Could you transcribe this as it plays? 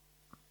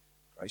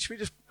Right, should we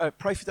just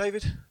pray for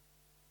David?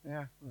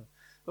 Yeah.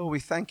 Lord, we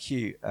thank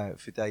you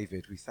for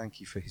David. We thank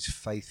you for his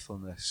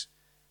faithfulness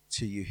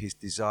to you, his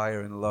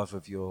desire and love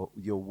of your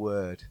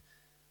word.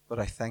 But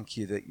I thank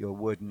you that your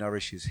word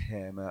nourishes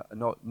him,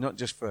 not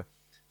just for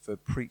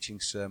preaching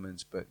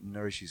sermons, but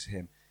nourishes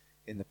him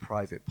in the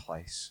private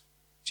place.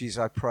 Jesus,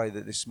 I pray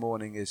that this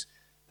morning as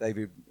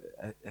David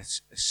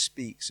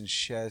speaks and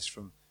shares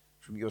from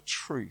your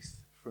truth,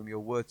 from your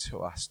word to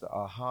us, that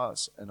our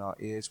hearts and our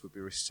ears would be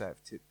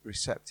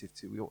receptive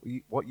to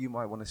what you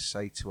might want to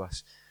say to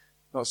us,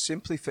 not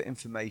simply for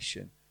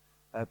information,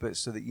 but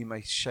so that you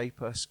may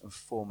shape us and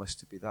form us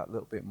to be that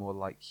little bit more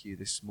like you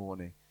this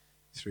morning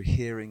through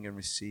hearing and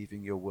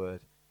receiving your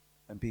word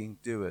and being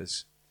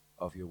doers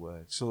of your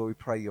word. So Lord, we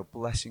pray your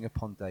blessing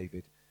upon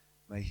David.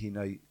 May he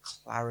know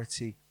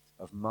clarity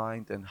of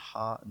mind and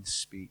heart and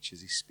speech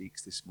as he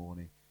speaks this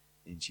morning.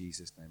 In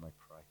Jesus' name I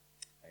pray.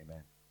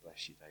 Amen.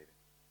 Bless you, David.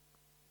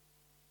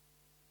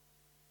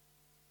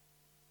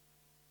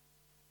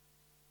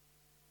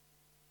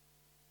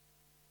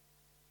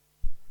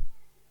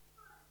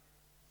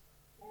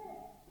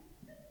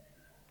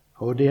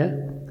 Oh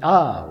dear.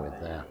 We're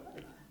there.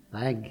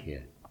 Thank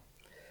you.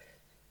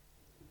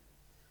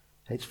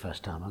 It's the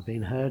first time I've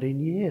been heard in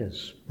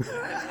years.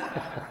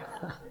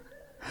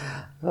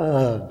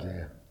 Oh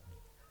dear.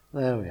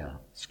 There we are.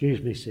 Excuse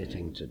me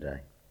sitting today.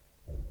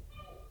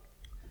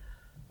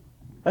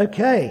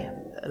 Okay,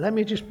 let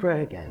me just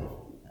pray again.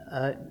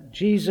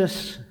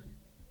 Jesus,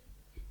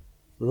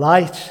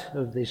 light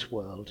of this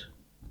world,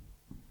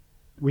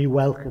 we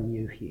welcome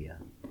you here.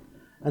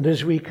 And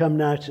as we come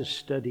now to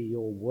study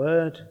your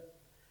word,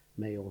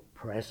 may your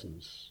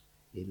presence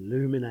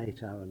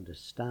illuminate our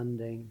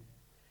understanding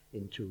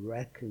into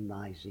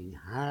recognizing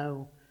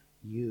how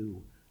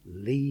you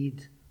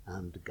lead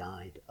and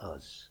guide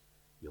us,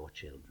 your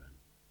children.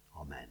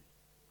 Amen.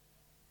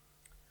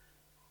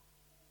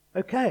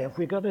 Okay, have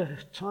we got a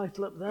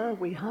title up there?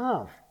 We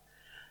have.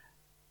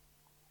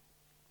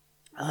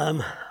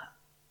 I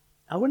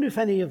wonder if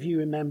any of you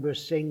remember a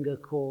singer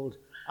called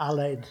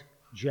Aled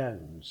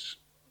Jones.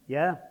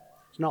 Yeah?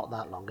 It's not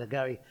that long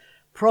ago.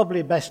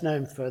 Probably best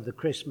known for the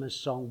Christmas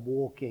song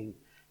Walking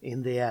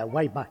in the Air,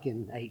 way back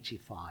in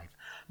 85.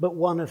 But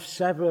one of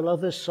several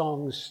other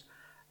songs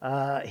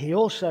he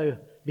also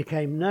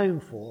became known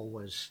for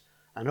was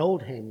an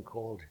old hymn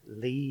called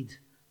Lead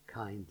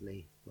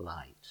Kindly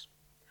Light.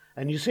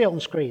 And you see on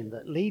screen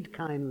that Lead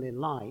Kindly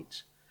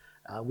Light,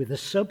 with a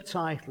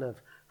subtitle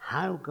of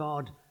How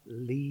God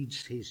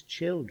Leads His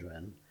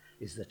Children,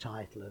 is the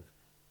title of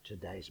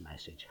today's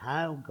message.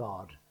 How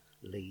God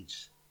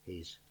Leads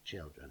His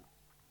Children.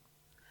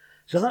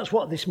 So that's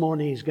what this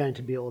morning is going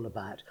to be all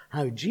about.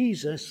 How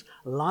Jesus,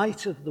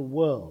 light of the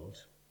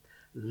world,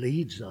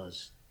 leads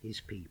us, his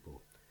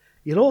people.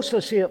 You'll also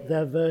see up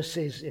there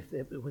verses, if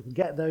we can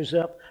get those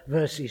up,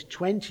 verses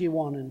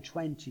 21 and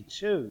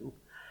 22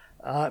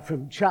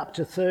 from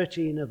chapter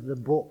 13 of the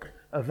book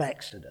of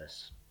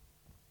Exodus.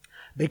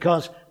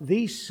 Because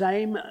these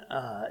same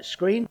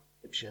screen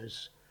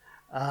scriptures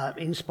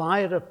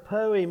inspired a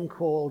poem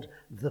called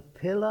The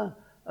Pillar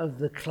of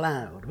the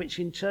Cloud, which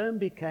in turn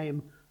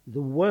became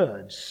the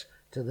words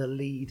to the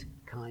Lead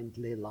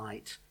Kindly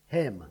Light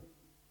hymn.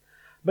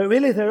 But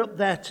really they're up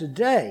there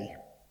today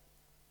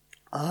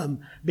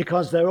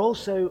because they're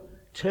also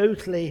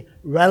totally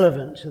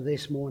relevant to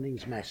this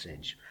morning's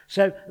message.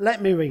 So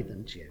let me read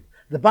them to you.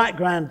 The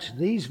background to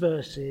these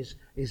verses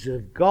is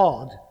of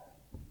God,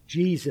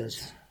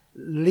 Jesus,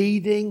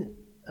 leading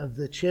of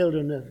the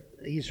children of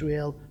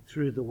Israel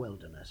through the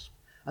wilderness.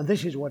 And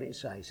this is what it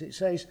says. It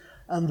says,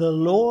 "And the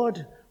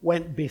Lord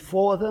went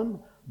before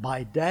them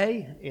by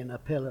day in a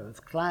pillar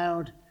of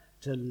cloud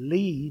to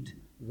lead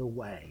the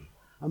way,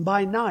 and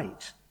by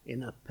night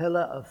in a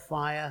pillar of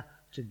fire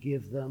to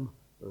give them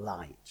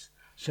light,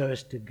 so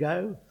as to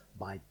go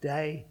by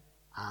day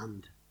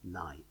and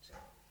night.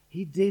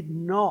 He did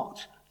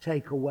not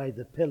take away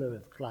the pillar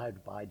of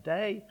cloud by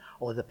day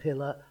or the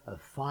pillar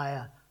of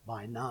fire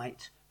by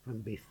night from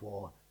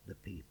before the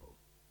people."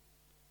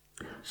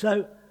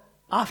 So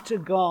after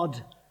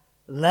God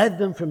led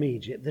them from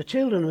Egypt, the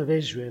children of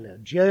Israel are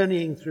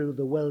journeying through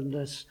the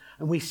wilderness,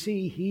 and we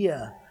see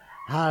here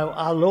how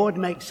our Lord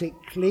makes it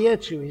clear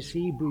to his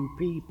Hebrew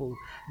people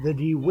that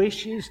he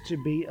wishes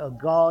to be a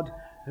God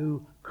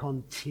who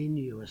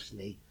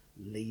continuously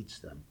leads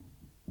them.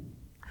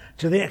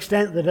 To the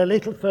extent that a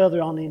little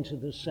further on into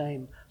the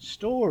same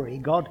story,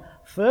 God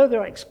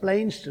further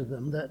explains to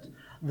them that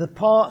the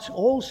part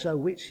also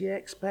which he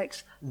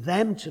expects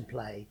them to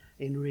play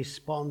in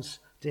response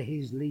to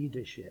his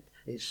leadership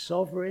is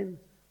sovereign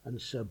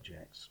and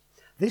subjects.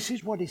 This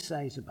is what he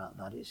says about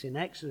that. It's in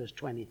Exodus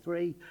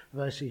 23,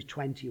 verses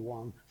 20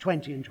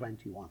 and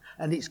 21.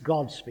 And it's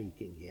God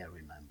speaking here,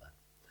 remember.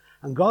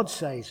 And God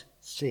says,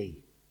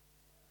 "See,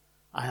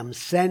 I am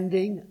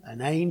sending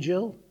an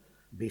angel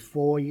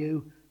before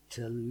you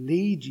to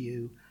lead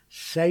you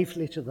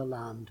safely to the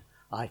land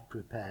I've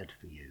prepared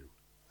for you.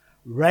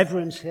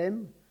 Reverence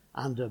him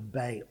and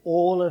obey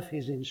all of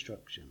his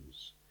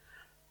instructions.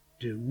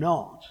 Do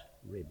not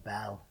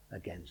rebel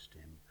against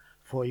him.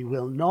 for he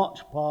will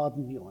not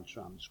pardon your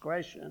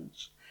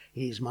transgressions.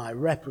 He is my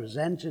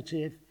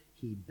representative.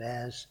 He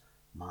bears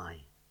my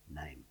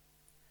name.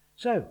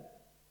 So,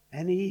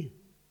 any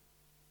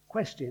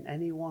question?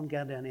 Anyone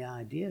get any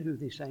idea who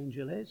this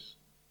angel is?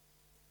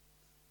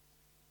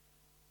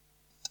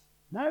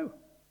 No?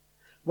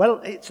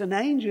 Well, it's an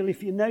angel,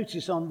 if you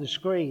notice on the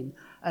screen,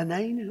 an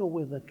angel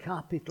with a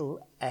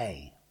capital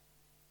A.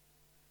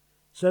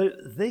 So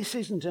this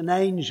isn't an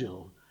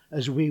angel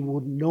as we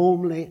would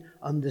normally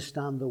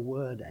understand the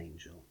word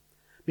angel,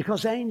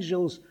 because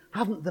angels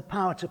haven't the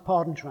power to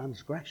pardon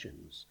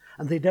transgressions,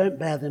 and they don't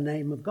bear the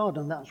name of God,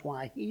 and that's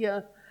why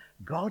here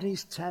God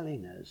is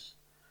telling us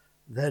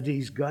that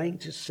he's going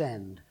to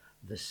send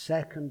the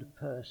second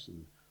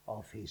person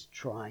of his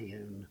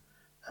triune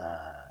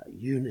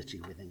unity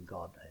within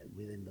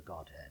the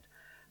Godhead.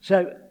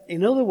 So,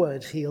 in other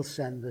words, he'll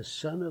send the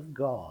Son of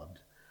God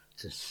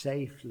to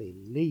safely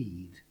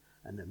lead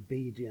an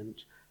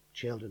obedient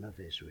children of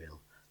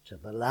Israel to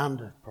the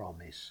land of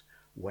promise,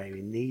 where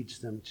he needs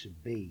them to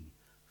be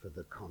for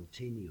the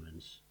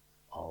continuance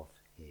of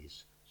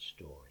his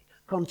story.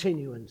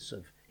 Continuance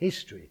of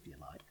history, if you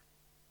like.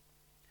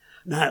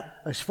 Now,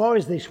 as far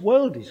as this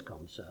world is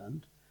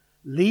concerned,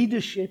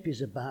 leadership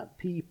is about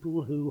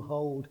people who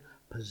hold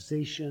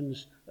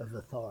positions of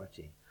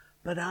authority.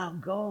 But our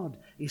God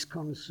is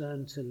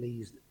concerned to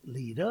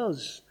lead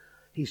us,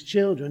 his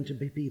children, to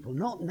be people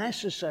not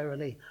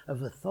necessarily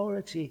of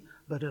authority,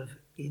 but of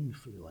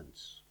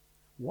influence.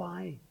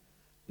 Why?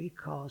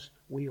 Because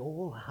we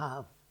all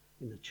have,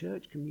 in the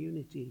church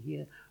community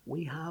here,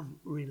 we have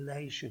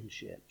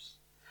relationships.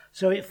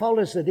 So it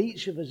follows that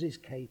each of us is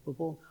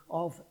capable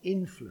of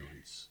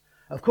influence.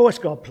 Of course,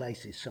 God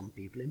places some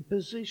people in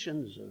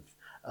positions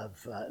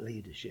of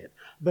leadership.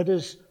 But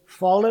as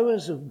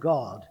followers of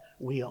God,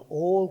 we are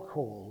all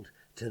called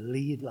to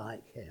lead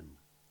like him.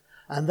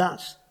 And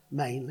that's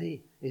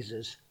mainly is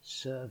as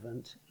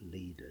servant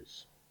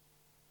leaders.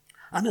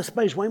 And I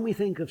suppose when we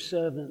think of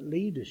servant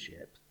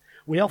leadership,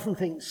 we often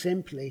think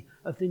simply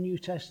of the New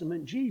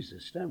Testament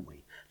Jesus, don't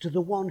we? To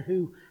the one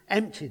who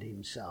emptied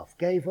himself,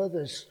 gave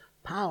others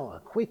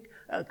power, quick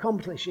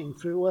accomplishing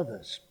through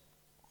others.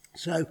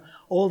 So,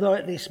 although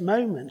at this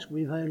moment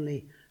we've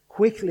only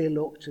quickly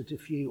looked at a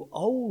few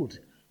Old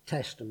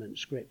Testament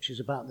scriptures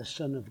about the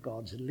Son of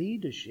God's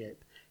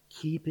leadership,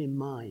 keep in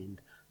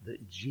mind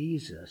that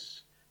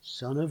Jesus,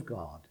 Son of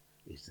God,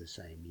 is the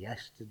same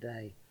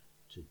yesterday,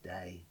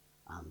 today,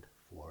 and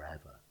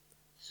forever.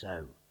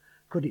 So,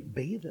 could it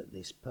be that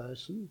this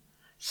person,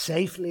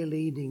 safely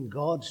leading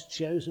God's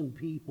chosen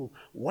people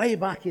way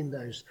back in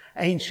those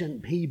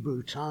ancient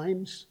Hebrew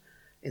times,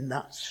 in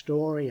that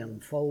story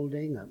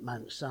unfolding at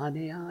Mount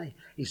Sinai,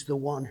 is the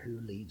one who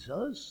leads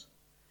us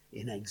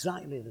in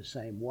exactly the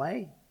same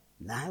way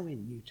now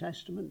in New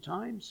Testament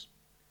times?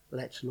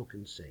 Let's look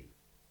and see.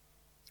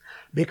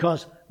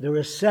 Because there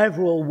are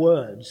several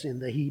words in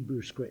the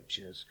Hebrew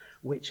scriptures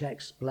which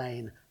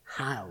explain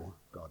how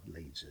God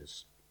leads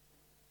us,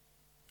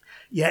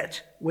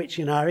 yet which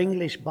in our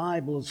English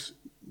Bibles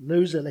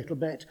lose a little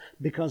bit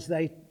because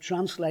they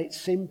translate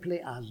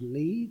simply as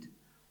lead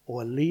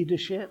or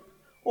leadership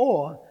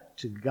or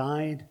to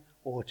guide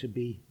or to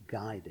be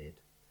guided.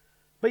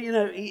 But you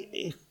know,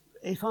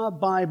 if our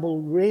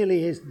Bible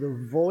really is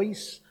the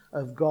voice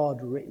of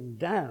God written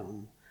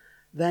down,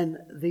 then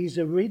these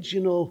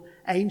original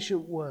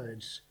ancient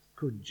words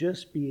could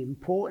just be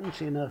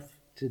important enough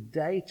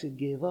today to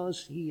give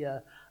us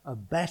here a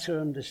better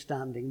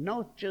understanding,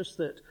 not just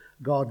that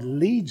God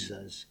leads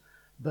us,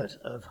 but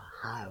of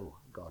how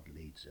God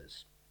leads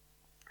us.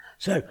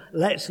 So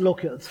let's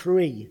look at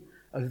 3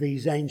 of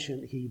these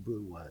ancient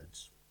Hebrew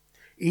words,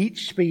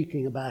 each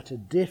speaking about a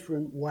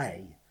different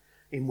way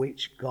in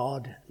which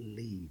God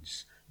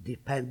leads,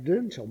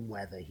 dependent on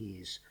whether he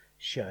is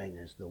showing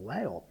us the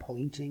way or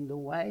pointing the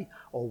way,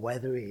 or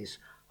whether he is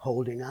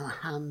holding our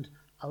hand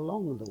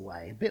along the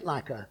way. A bit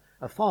like a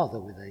father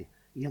with a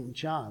young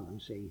child,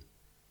 and see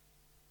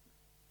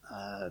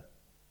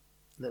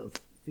little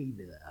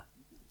Phoebe there,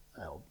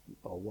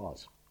 or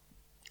was.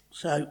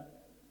 So,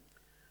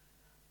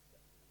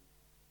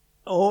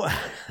 or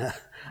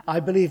I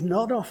believe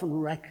not often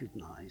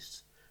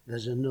recognized,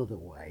 there's another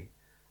way,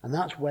 and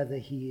that's whether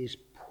he is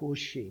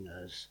pushing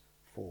us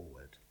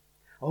forward.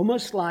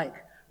 Almost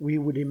like we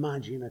would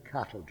imagine a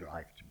cattle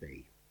drive to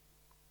be.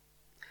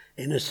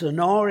 In a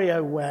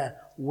scenario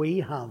where we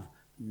have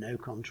no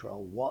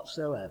control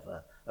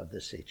whatsoever of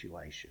the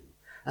situation.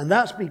 And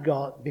that's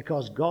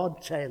because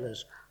God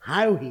tailors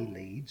how he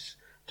leads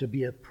to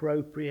be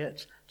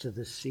appropriate to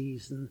the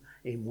season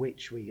in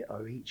which we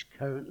are each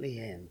currently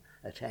in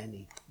at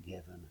any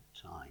given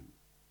time.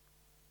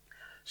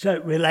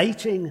 So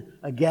relating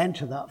again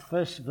to that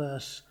first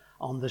verse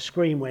on the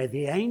screen where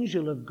the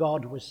angel of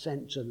God was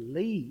sent to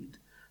lead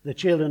the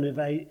children of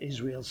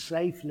Israel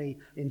safely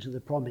into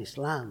the promised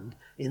land,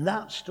 in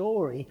that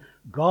story,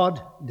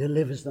 God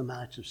delivers them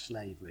out of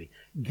slavery,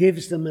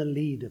 gives them a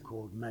leader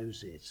called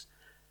Moses,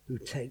 who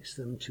takes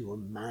them to a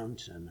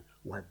mountain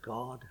where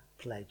God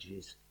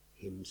pledges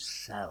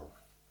himself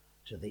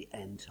to the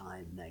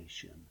entire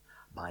nation.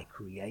 by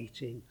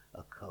creating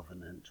a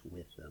covenant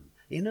with them.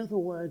 In other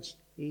words,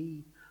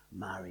 he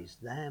marries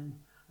them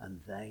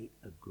and they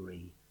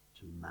agree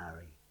to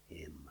marry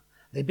him.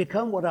 They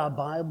become what our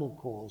Bible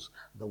calls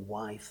the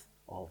wife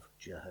of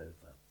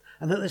Jehovah.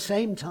 And at the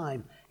same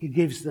time, he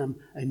gives them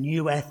a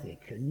new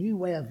ethic, a new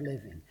way of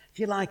living, if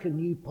you like, a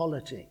new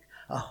politic,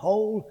 a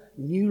whole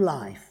new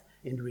life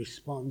in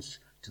response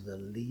to the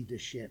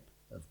leadership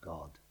of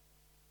God.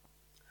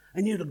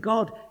 And you know,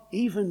 God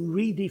even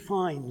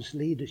redefines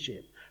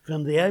leadership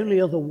from the only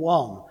other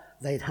one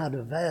they'd had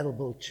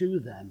available to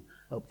them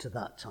up to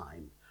that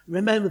time.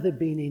 Remember, they'd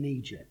been in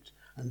Egypt,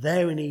 and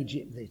there in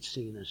Egypt they'd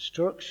seen a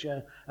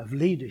structure of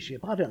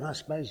leadership, I don't know, I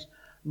suppose,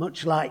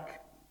 much like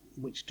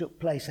which took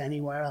place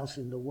anywhere else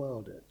in the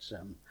world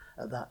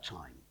at that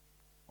time.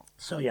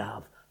 So you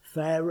have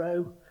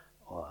Pharaoh,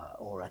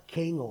 or a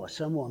king, or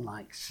someone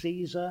like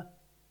Caesar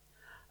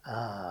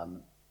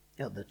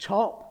at the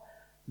top,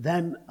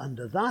 then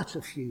under that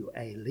a few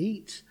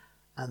elite,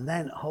 and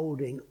then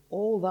holding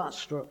all that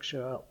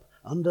structure up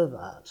under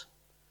that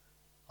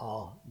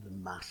are the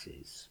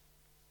masses.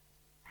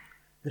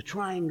 The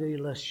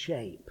triangular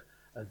shape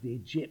of the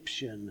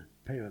Egyptian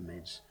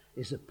pyramids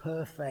is a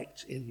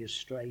perfect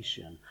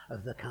illustration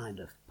of the kind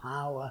of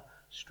power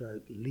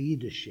stroke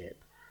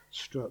leadership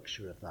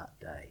structure of that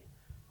day.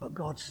 But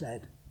God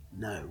said,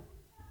 no,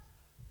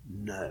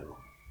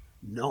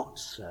 not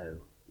so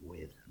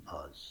with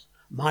us.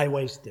 My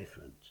way's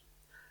different.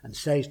 And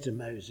says to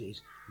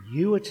Moses,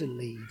 you are to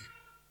lead.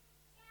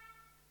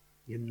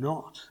 You're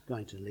not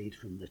going to lead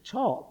from the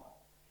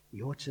top.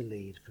 You're to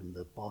lead from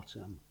the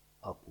bottom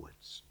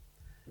upwards.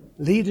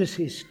 Leaders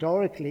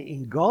historically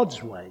in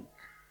God's wake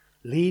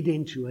lead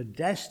into a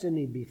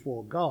destiny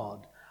before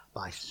God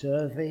by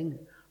serving,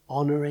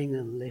 honouring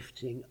and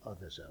lifting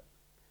others up.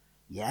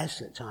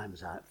 Yes, at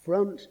times out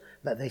front,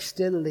 but they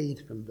still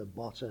lead from the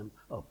bottom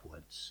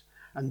upwards.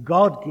 And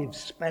God gives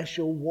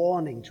special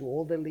warning to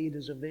all the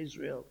leaders of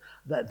Israel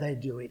that they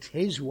do it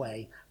his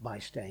way by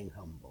staying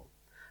humble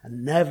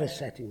and never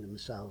setting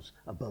themselves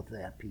above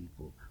their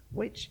people,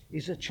 which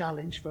is a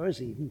challenge for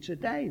us even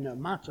today, no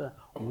matter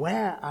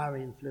where our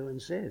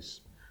influence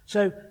is.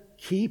 So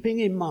keeping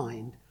in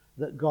mind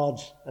that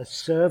God's a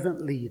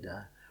servant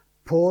leader,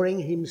 pouring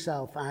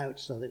himself out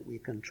so that we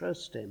can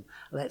trust him,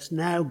 let's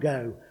now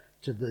go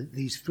to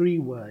these three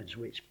words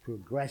which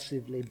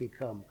progressively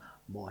become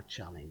more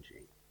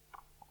challenging.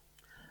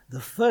 The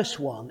first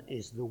one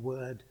is the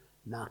word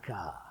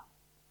nakah.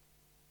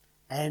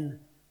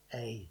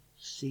 N-A-C-H-A-H.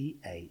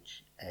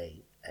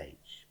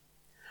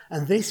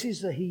 And this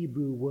is the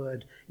Hebrew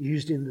word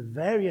used in the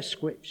various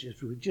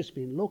scriptures we've just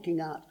been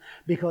looking at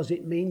because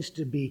it means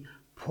to be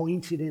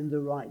pointed in the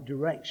right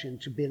direction,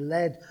 to be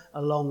led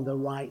along the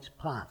right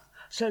path.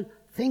 So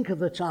think of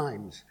the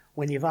times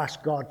when you've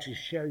asked God to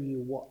show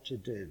you what to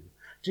do,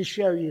 to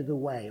show you the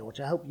way, or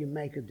to help you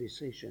make a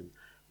decision,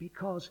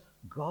 because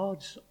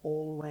God's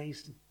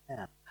always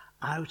there,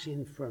 out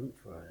in front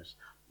for us,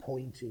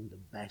 pointing the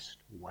best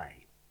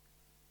way.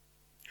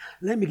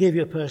 Let me give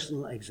you a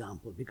personal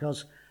example,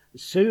 because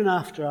soon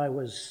after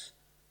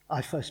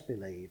I first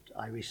believed,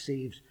 I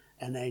received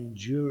an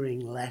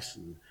enduring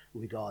lesson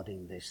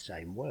regarding this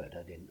same word.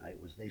 I didn't know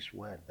it was this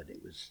word, but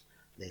it was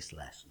this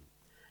lesson.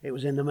 It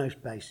was in the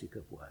most basic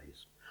of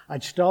ways.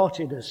 I'd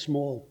started a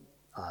small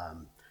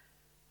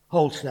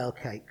wholesale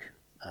cake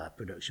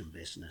production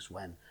business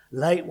when,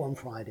 late one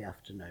Friday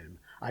afternoon,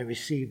 I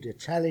received a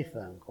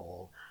telephone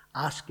call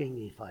asking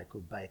if I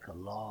could bake a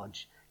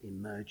large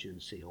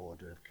emergency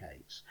order of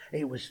cakes.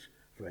 It was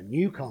for a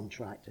new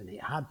contract and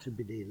it had to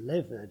be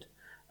delivered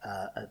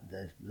at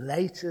the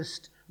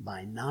latest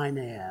by 9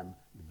 a.m.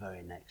 the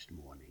very next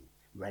morning,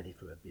 ready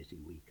for a busy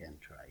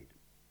weekend trade.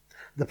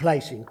 The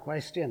place in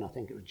question, I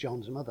think it was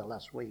John's mother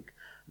last week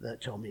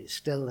that told me it's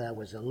still there,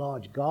 was a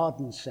large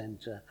garden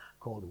centre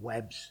called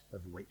Webbs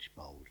of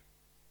Wychbold.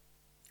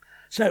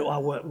 So I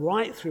worked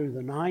right through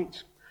the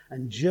night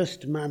and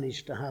just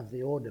managed to have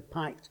the order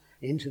packed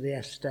into the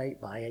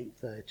estate by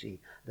 8:30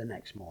 the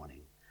next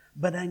morning.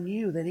 But I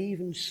knew that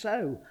even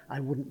so, I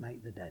wouldn't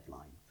make the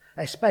deadline,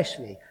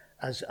 especially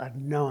as I've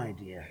no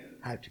idea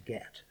how to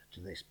get to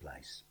this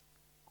place.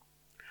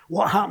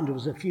 What happened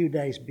was a few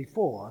days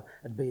before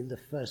had been the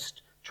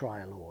first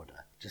trial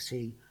order to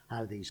see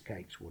how these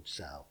cakes would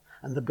sell.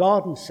 And the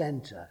garden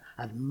centre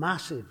had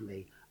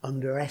massively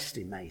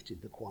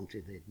underestimated the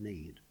quantity they'd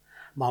need.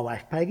 My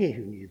wife Peggy,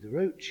 who knew the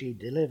route, she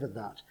delivered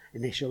that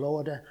initial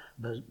order,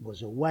 but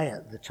was away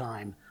at the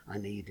time I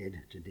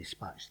needed to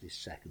dispatch this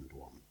second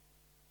one.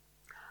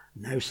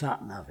 No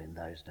sat-nav in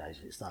those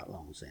days, it's that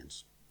long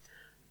since.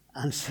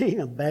 And seeing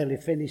I barely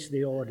finished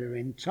the order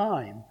in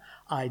time,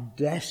 I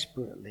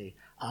desperately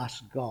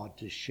asked God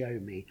to show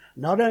me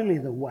not only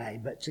the way,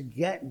 but to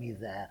get me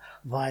there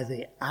via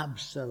the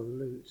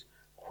absolute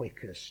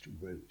quickest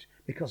route.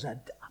 Because I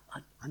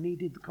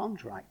needed the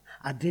contract.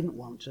 I didn't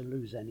want to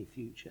lose any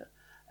future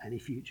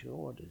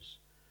orders.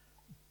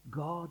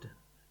 God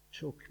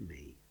took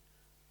me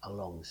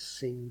along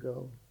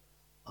single,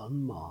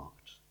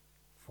 unmarked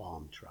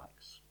farm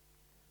tracks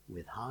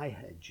with high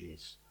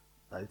hedges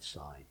both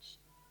sides,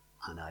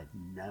 and I had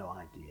no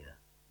idea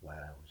where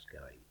I was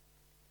going.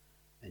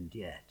 And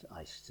yet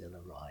I still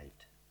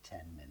arrived 10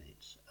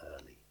 minutes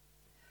early.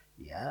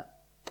 Yeah,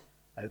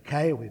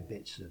 okay, with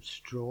bits of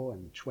straw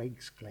and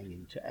twigs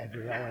clinging to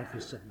every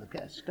orifice of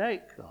the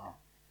estate car.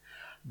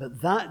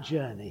 But that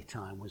journey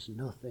time was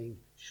nothing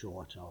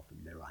short of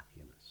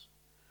miraculous.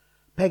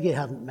 Peggy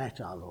hadn't met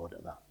our Lord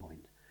at that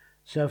point.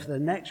 So for the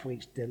next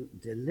week's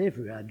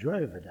delivery, I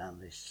drove her down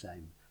this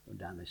same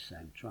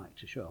track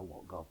to show her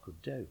what God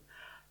could do.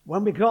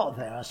 When we got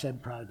there, I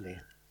said proudly,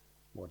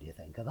 "What do you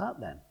think of that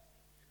then?"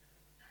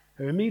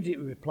 Her immediate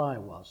reply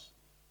was,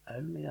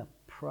 "Only a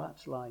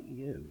prat like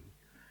you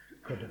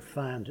could have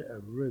found a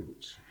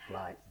route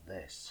like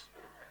this."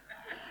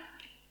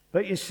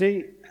 But you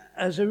see,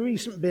 as a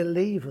recent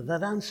believer,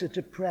 that answer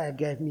to prayer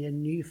gave me a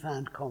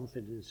newfound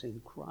confidence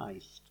in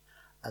Christ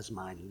as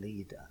my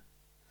leader,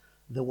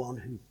 the one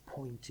who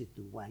pointed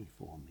the way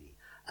for me.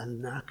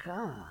 And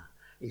nakah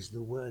is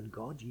the word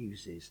God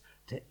uses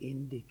to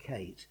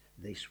indicate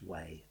this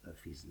way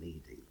of his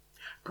leading.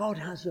 God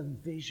has a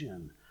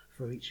vision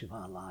for each of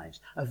our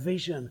lives, a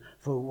vision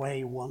for where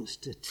he wants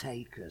to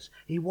take us.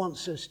 He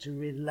wants us to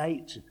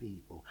relate to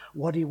people,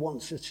 what he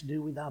wants us to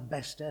do with our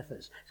best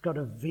efforts. He's got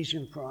a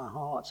vision for our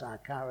hearts, our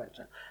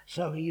character.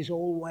 So he's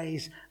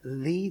always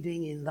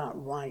leading in that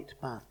right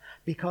path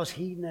because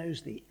he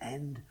knows the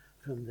end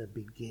from the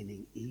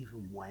beginning,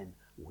 even when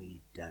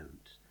we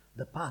don't.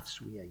 The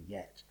paths we are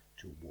yet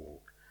to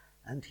walk.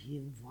 And he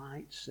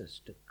invites us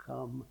to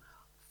come,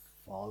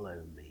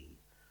 follow me,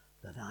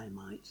 that I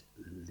might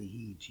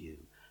lead you,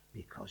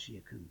 because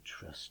you can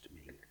trust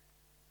me.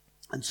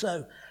 And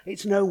so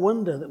it's no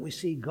wonder that we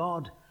see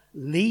God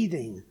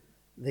leading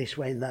this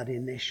way in that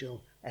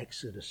initial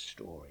Exodus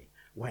story,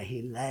 where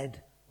he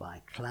led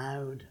by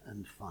cloud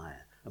and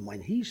fire. And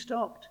when he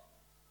stopped,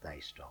 they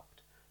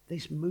stopped.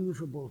 This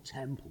movable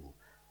temple,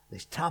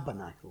 this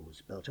tabernacle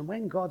was built. And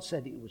when God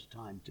said it was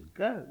time to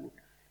go,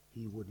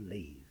 he would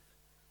leave.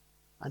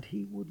 And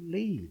he would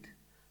lead,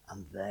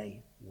 and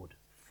they would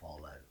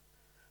follow.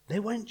 They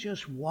weren't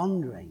just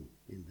wandering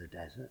in the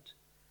desert.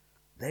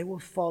 They were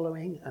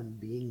following and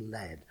being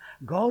led.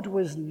 God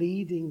was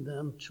leading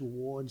them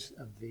towards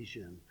a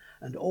vision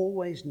and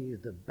always knew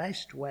the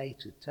best way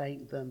to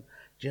take them,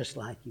 just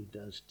like he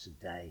does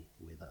today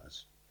with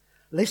us.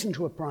 Listen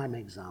to a prime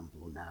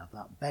example now,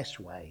 that best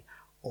way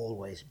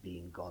always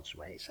being God's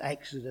way. It's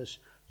Exodus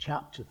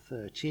chapter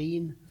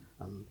 13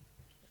 and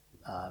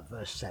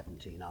verse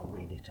 17. I'll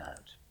read it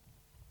out.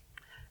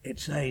 It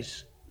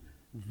says,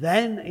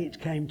 "Then it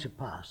came to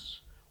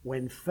pass,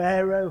 when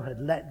Pharaoh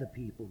had let the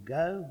people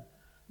go,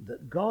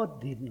 that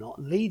God did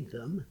not lead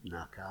them,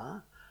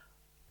 nakah,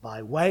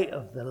 by way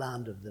of the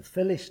land of the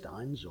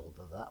Philistines,"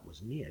 although that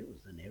was near, it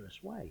was the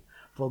nearest way.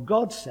 "For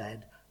God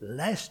said,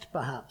 lest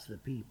perhaps the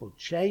people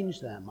change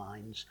their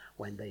minds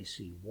when they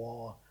see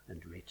war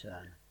and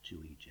return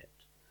to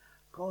Egypt."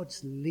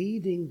 God's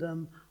leading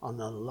them on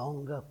a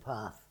longer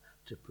path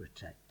to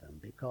protect them,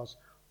 because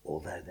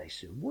although they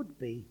soon would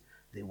be,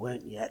 they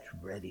weren't yet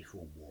ready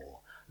for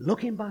war.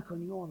 Looking back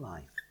on your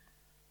life,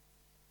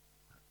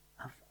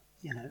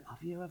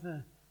 have you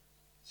ever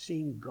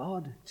seen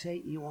God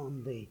take you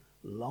on the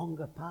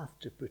longer path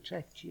to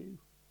protect you?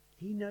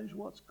 He knows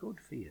what's good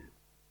for you.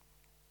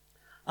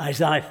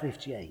 Isaiah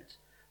 58,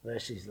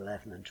 verses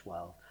 11 and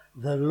 12.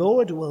 "The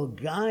Lord will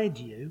guide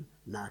you,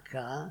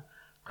 nakah,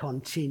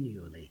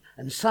 continually,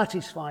 and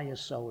satisfy your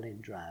soul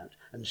in drought,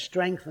 and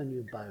strengthen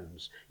your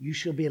bones. You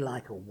shall be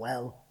like a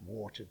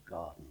well-watered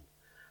garden,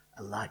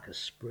 and like a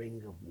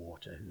spring of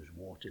water whose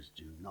waters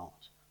do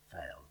not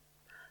fail."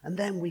 And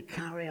then we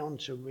carry on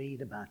to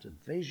read about a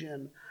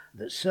vision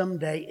that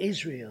someday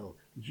Israel,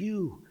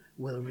 you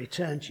will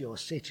return to your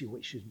city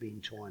which has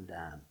been torn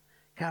down.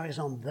 Carries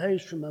on,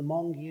 "Those from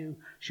among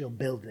you shall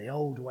build the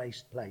old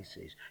waste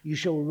places. You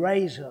shall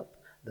raise up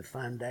the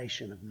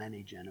foundation of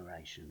many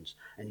generations,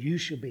 and you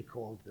shall be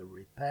called the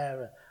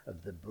repairer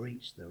of the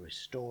breach, the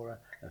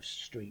restorer of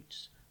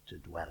streets to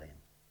dwell in."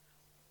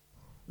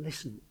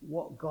 Listen,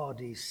 what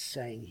God is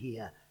saying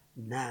here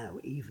now,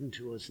 even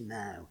to us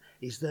now,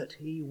 is that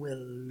he will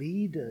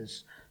lead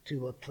us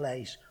to a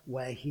place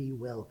where he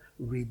will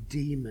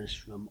redeem us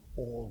from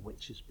all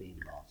which has been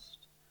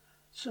lost.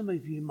 Some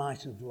of you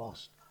might have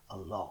lost a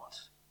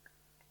lot,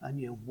 and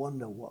you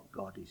wonder what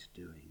God is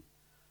doing.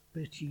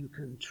 But you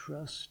can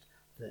trust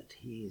that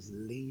he is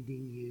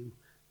leading you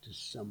to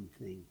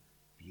something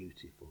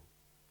beautiful.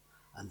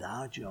 And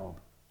our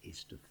job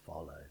is to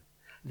follow.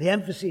 The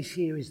emphasis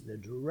here is the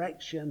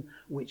direction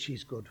which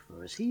is good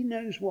for us. He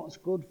knows what's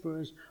good for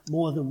us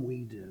more than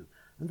we do.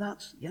 And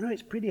that's,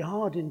 it's pretty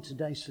hard in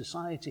today's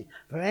society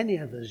for any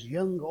of us,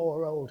 young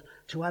or old,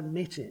 to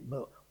admit it.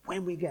 But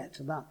when we get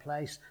to that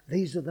place,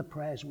 these are the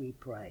prayers we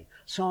pray.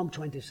 Psalm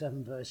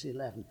 27, verse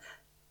 11.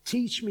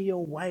 "Teach me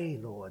your way,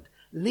 Lord.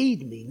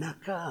 Lead me,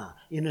 nakah,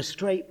 in a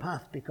straight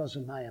path because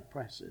of my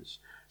oppressors."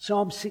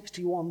 Psalm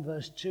 61,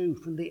 verse 2.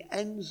 "From the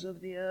ends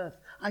of the earth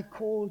I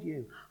call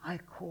you. I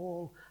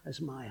call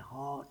as my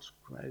heart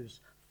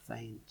grows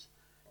faint.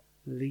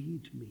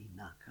 Lead me,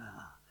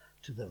 nakah,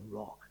 to the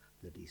rock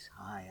that is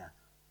higher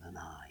than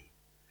I.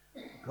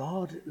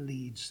 God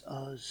leads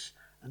us,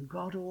 and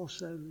God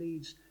also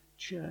leads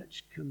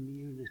church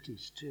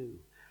communities too,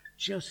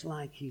 just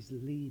like he's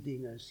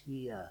leading us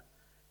here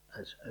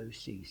as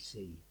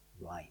OCC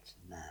right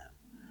now.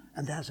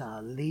 And as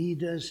our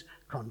leaders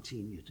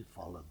continue to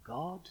follow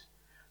God,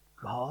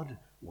 God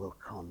will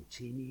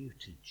continue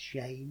to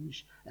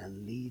change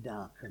and lead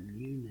our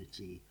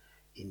community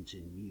into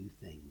new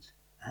things.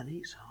 And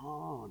it's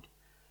hard.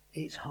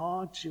 It's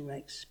hard to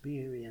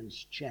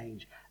experience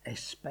change,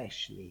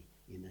 especially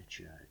in a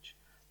church.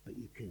 But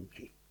you can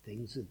keep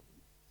things that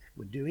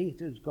we're doing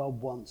it as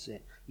God wants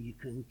it. You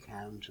can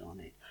count on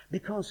it.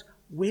 Because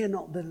we're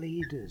not the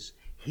leaders.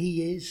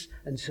 He is,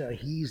 and so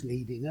he's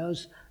leading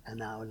us,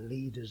 and our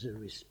leaders are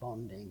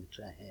responding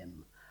to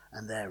him.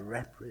 And they're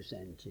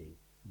representing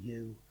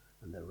you,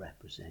 and they're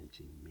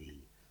representing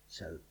me.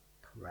 So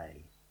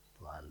pray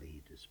for our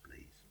leaders,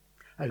 please.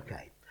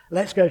 Okay,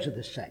 let's go to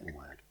the second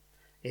word.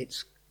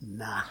 It's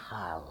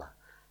Nahal.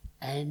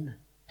 N-A-H-A-L.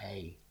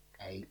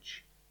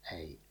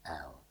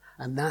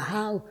 And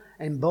Nahal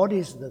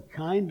embodies the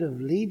kind of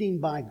leading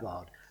by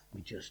God.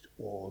 We just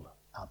all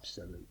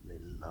absolutely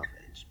love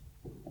it.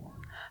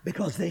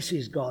 Because this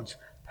is God's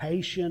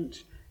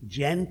patient,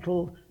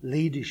 gentle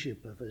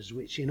leadership of us,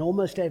 which in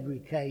almost every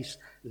case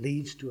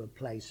leads to a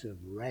place of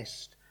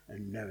rest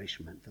and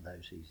nourishment for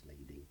those he's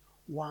leading.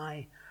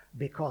 Why?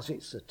 Because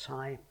it's a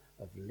type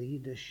of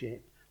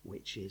leadership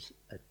which is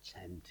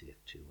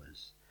attentive to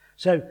us.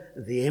 So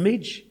the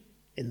image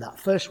in that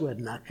first word,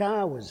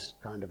 nakar, was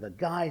kind of a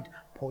guide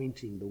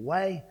pointing the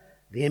way.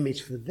 The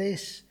image for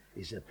this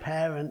is a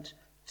parent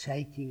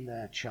taking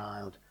their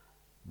child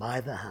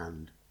by the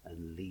hand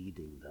and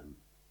leading them.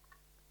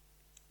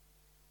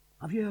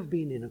 Have you ever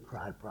been in a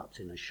crowd, perhaps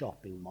in a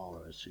shopping mall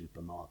or a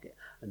supermarket,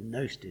 and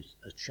noticed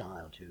a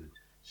child who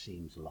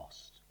seems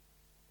lost?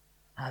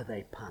 How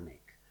they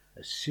panic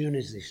as soon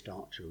as they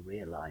start to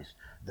realize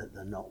that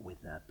they're not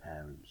with their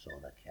parents or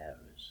their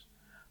carers.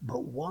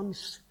 But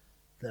once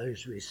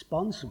those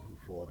responsible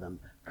for them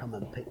come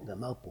and pick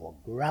them up or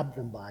grab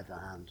them by the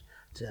hand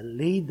to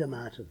lead them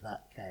out of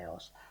that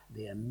chaos,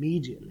 they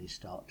immediately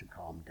start to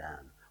calm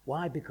down.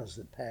 Why? Because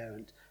the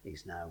parent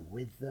is now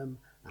with them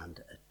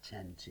and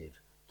attentive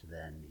to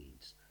their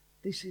needs.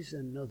 This is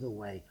another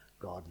way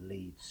God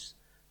leads.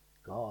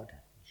 God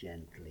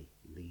gently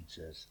leads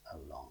us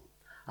along.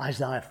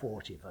 Isaiah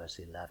 40 verse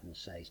 11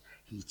 says,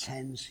 he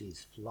tends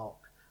his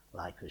flock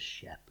like a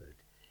shepherd.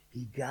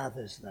 He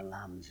gathers the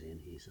lambs in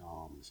his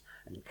arms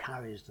and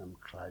carries them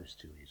close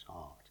to his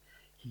heart.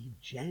 He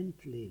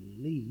gently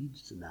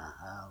leads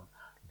Nahal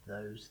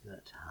those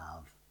that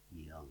have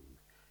young.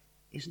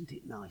 Isn't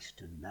it nice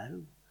to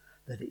know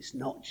that it's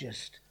not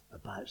just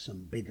about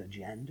some big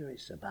agenda,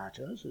 it's about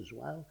us as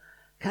well?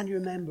 Can you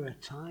remember a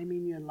time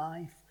in your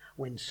life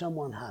when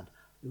someone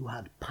who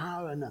had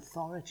power and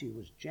authority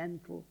was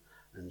gentle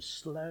and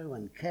slow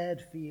and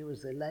cared for you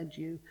as they led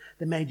you?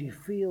 They made you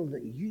feel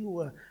that you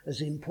were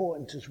as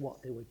important as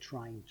what they were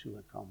trying to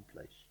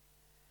accomplish.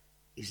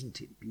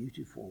 Isn't it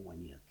beautiful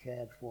when you're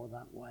cared for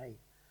that way?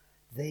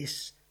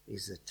 This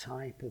is the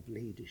type of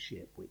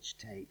leadership which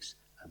takes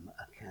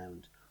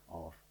account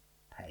of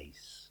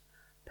pace,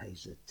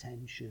 pays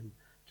attention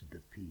to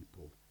the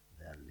people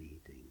they're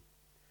leading.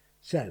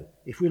 So,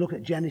 if we look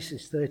at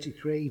Genesis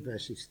 33,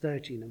 verses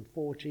 13 and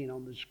 14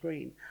 on the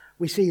screen,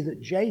 we see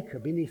that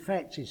Jacob, in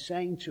effect, is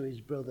saying to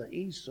his brother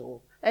Esau,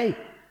 hey,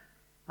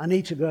 I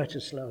need to go at a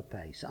slower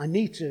pace. I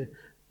need to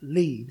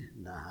lead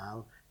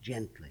Nahal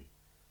gently.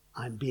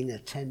 I'm being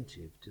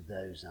attentive to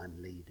those I'm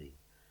leading,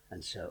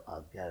 and so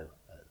I'll go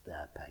at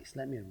their pace.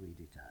 Let me read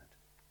it out.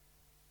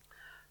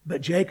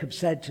 But Jacob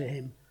said to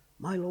him,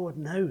 my Lord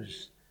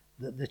knows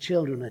that the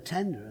children are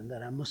tender and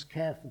that I must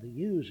care for the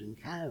ewes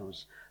and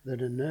cows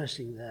that are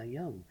nursing their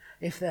young.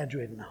 If they're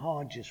driven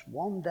hard just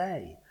one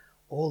day,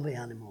 all the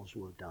animals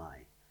will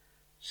die.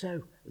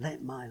 So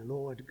let my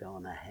Lord go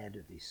on ahead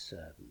of his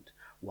servant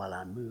while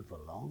I move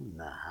along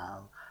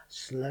Nahal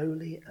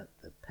slowly at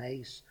the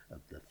pace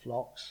of the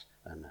flocks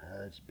and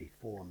herds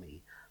before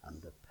me and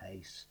the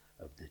pace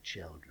of the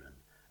children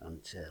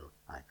until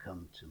I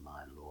come to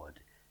my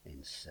Lord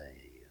in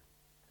Seir.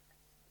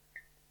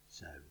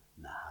 So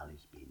Nahal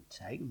is being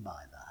taken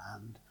by the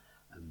hand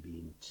and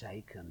being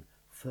taken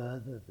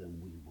further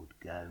than we would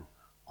go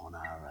on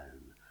our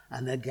own.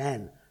 And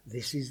again,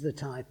 this is the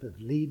type of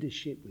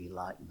leadership we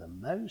like the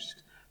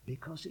most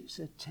because it's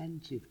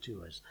attentive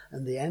to us.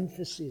 And the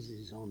emphasis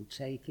is on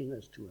taking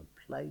us to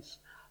a place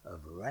of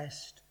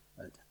rest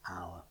at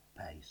our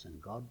pace and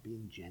God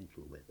being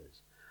gentle with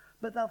us.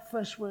 But that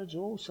first word's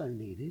also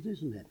needed,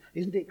 isn't it?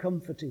 Isn't it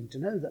comforting to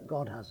know that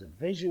God has a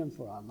vision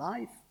for our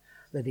life,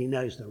 that he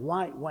knows the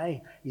right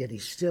way, yet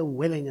he's still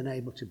willing and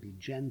able to be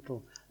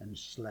gentle and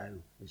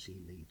slow as he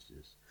leads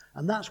us.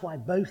 And that's why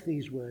both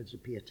these words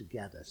appear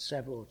together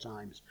several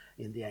times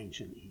in the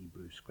ancient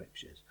Hebrew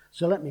scriptures.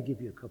 So let me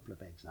give you a couple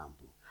of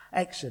examples.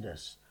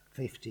 Exodus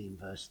 15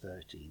 verse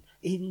 13.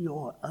 In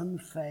your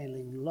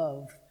unfailing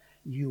love,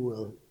 you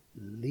will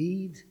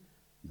lead,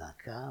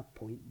 nakar,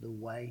 point the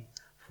way,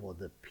 for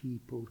the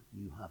people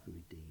you have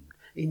redeemed.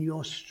 In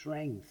your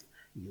strength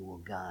you will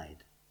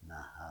guide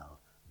Nahal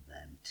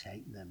them.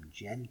 Take them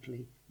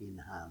gently in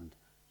hand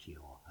to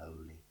your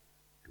holy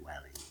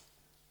dwelling.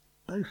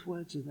 Both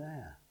words are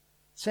there.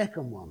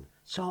 Second one,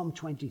 Psalm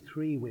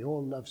 23. We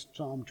all love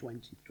Psalm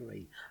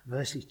 23,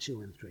 verses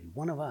 2 and 3.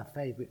 One of our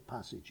favourite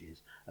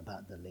passages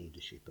about the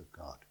leadership of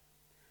God.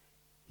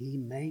 He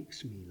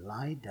makes me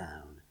lie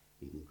down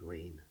in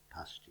green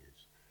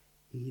pastures.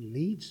 He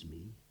leads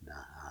me,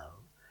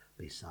 Nahal,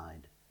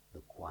 beside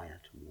the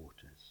quiet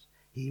waters.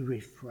 He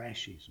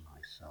refreshes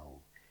my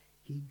soul.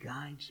 He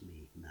guides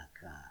me,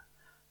 Nakar,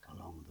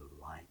 along the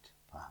right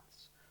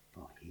paths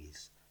for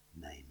his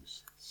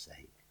name's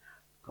sake.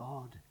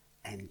 God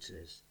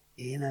enters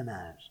in and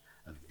out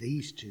of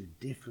these two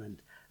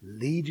different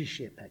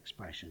leadership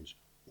expressions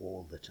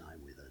all the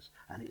time with us,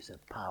 and it's a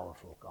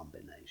powerful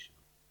combination.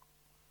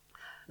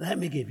 Let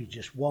me give you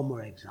just one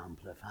more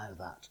example of how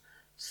that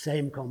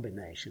same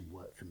combination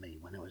worked for me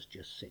when I was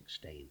just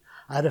 16.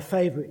 I had a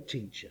favourite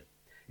teacher.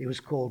 He was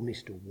called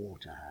Mr.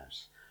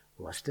 Waterhouse,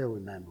 who I still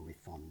remember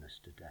with fondness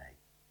today.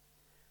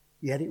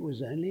 Yet it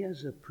was only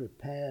as I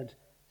prepared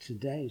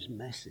today's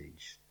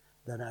message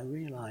that I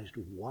realised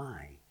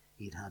why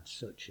he'd had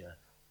such a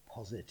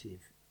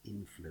positive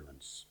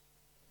influence,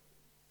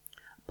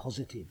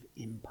 positive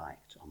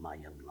impact on my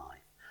young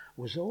life,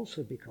 was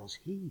also because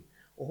he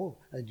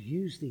had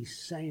used these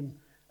same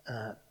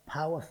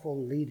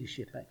powerful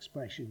leadership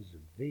expressions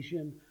of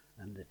vision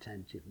and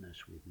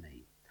attentiveness with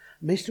me.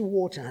 Mr.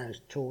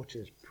 Waterhouse taught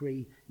us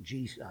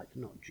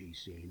not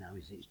GCE now,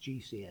 it's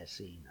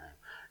GCSE now.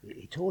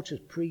 He taught us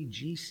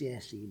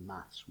pre-GCSE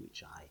maths,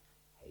 which I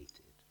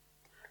hated.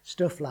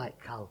 Stuff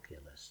like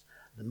calculus,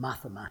 the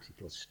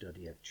mathematical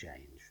study of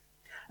change.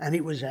 And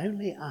it was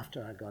only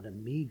after I got a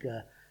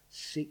meagre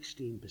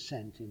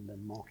 16% in the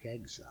mock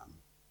exam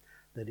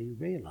that he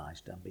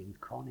realised I'd been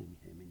conning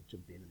him into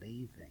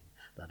believing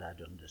that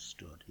I'd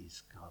understood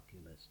his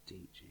calculus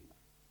teaching.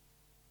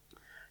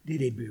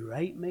 Did he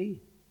berate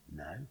me?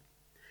 No.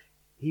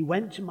 He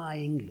went to my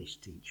English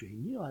teacher, he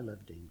knew I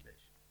loved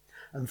English,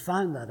 and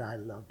found that I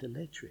loved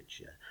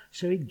literature.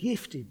 So he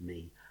gifted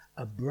me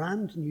a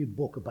brand new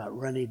book about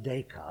René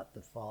Descartes,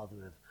 the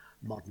father of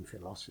modern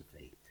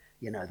philosophy.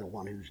 You know, the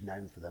one who's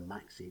known for the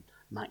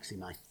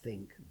maxim, I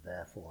think,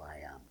 therefore I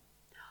am.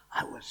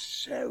 I was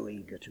so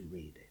eager to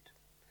read it.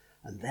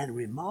 And then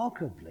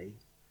remarkably,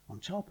 on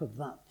top of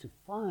that, to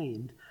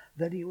find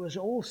that he was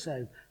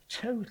also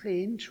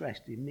totally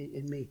interested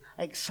in me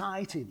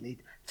excitedly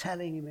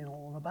telling him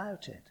all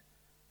about it.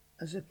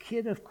 As a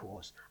kid, of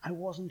course, I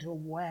wasn't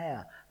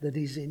aware that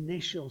his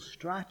initial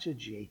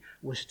strategy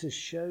was to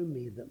show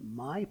me that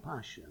my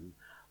passion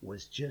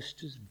was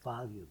just as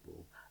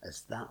valuable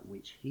as that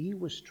which he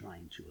was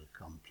trying to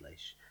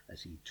accomplish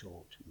as he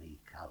taught me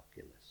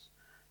calculus.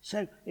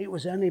 So it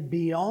was only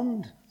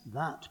beyond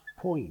that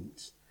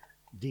point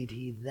did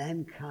he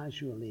then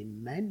casually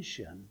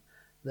mention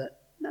that,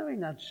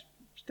 knowing I'd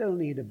still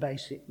need a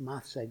basic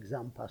maths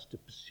exam pass to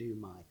pursue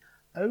my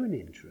own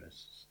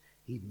interests,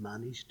 he'd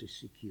managed to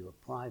secure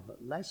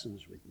private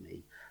lessons with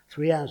me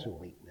 3 hours a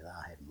week with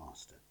our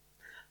headmaster.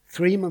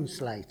 3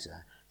 months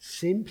later,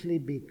 simply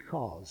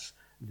because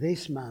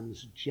this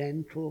man's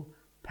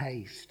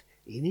gentle-paced,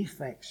 in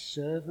effect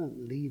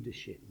servant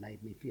leadership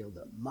made me feel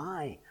that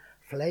my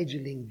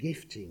fledgling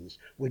giftings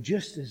were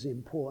just as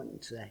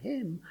important to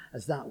him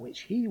as that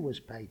which he was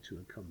paid to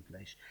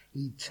accomplish.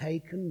 He'd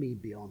taken me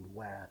beyond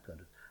where I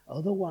could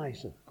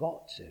otherwise have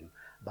got to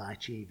by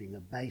achieving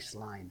a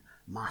baseline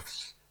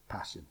maths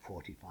pass of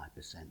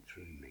 45%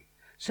 through me.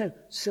 So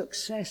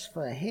success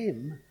for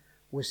him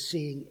was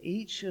seeing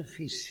each of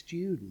his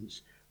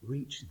students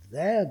reach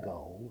their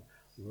goal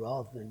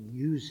rather than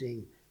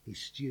using his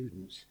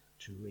students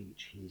to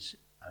reach his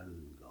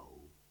own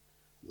goal,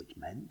 which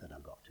meant that I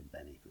got to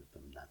benefit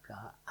from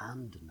Nakar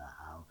and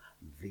Nahal,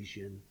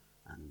 vision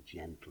and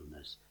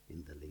gentleness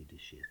in the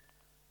leadership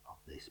of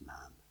this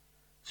man.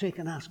 So you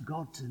can ask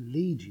God to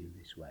lead you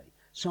this way.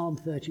 Psalm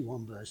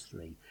 31 verse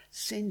 3,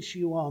 since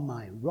you are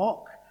my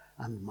rock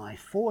and my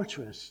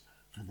fortress,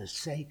 for the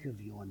sake of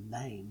your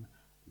name,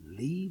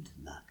 lead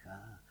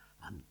Nakar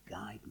and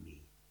guide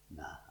me,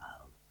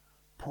 Nahal.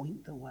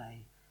 Point the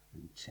way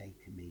and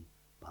take me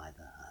by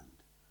the hand.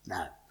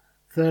 Now,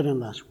 third and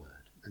last word.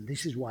 And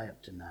this is why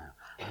up to now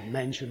I've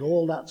mentioned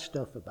all that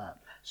stuff about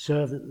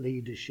servant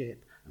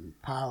leadership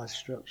and power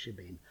structure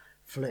being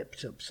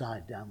flipped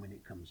upside down when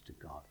it comes to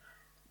God.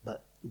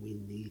 But we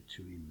need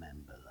to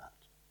remember that,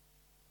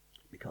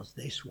 because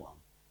this one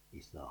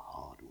is the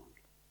hard one.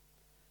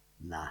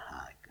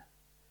 Nahag.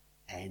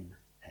 N-A-H-A-G.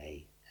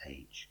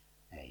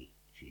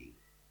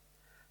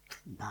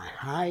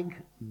 Nahag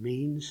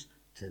means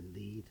to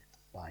lead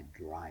by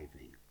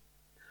driving,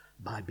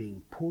 by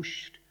being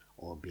pushed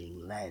or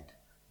being led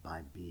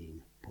by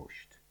being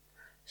pushed.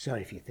 So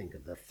if you think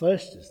of the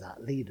first as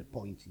that leader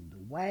pointing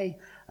the way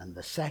and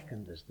the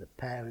second as the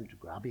parent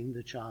grabbing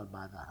the child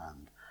by the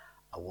hand,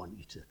 I want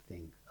you to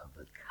think of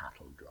a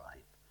cattle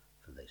drive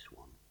for this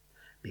one,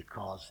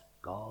 because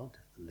God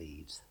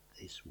leads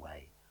this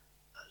way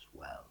as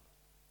well.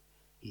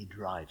 He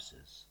drives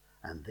us.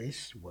 And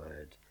this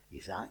word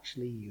is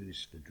actually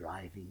used for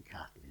driving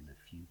cattle in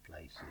a few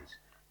places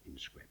in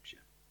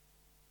Scripture.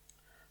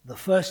 The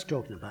first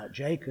talking about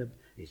Jacob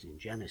is in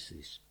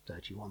Genesis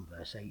 31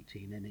 verse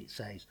 18, and it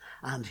says,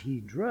 "And he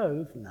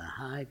drove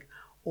Nahag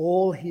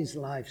all his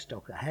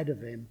livestock ahead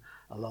of him,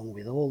 along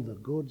with all the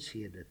goods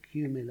he had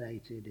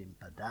accumulated in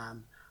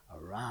Padan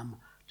Aram,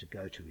 to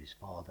go to his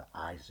father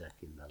Isaac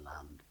in the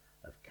land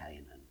of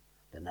Canaan."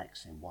 The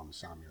next in 1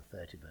 Samuel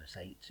 30 verse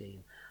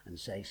 18, and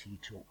says he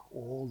took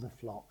all the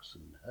flocks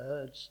and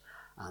herds,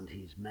 and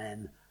his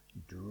men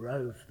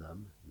drove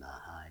them,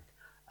 Nahag,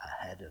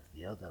 ahead of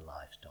the other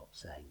livestock,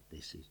 saying,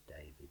 "This is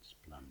David's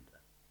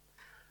plunder."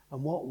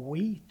 And what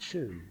we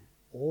too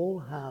all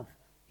have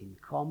in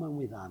common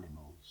with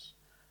animals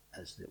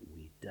is that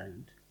we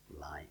don't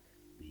like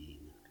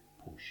being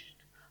pushed,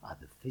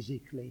 either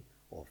physically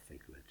or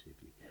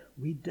figuratively.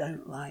 We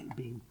don't like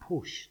being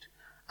pushed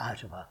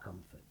out of our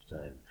comfort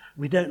zone.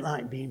 We don't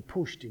like being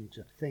pushed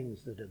into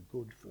things that are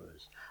good for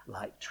us,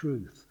 like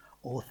truth,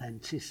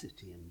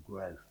 authenticity, and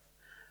growth.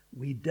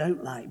 We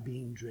don't like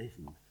being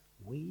driven.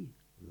 We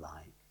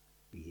like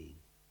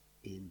being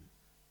in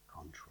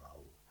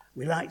control.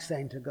 We like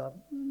saying to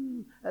God,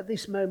 at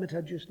this moment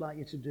I'd just like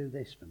you to do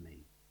this for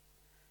me.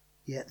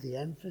 Yet the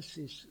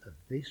emphasis of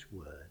this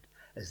word,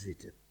 as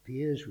it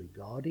appears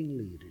regarding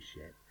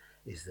leadership,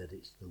 is that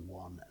it's the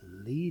one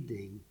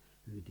leading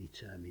who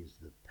determines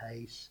the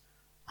pace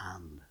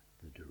and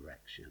the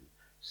direction.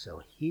 So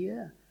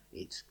here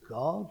it's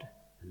God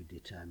who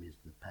determines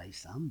the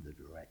pace and the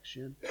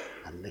direction.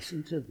 And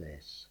listen to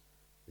this.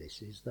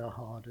 This is the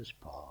hardest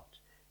part.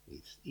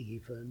 It's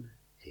even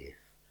if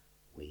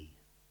we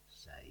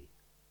say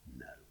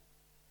no.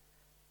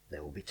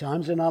 There will be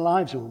times in our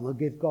lives when we'll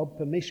give God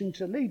permission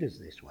to lead us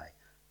this way.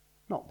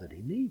 Not that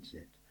he needs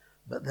it,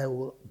 but there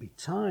will be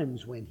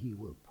times when he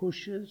will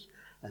push us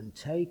and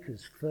take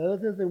us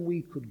further than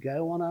we could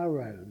go on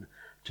our own,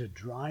 to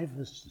drive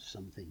us to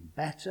something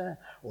better,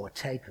 or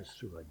take us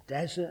through a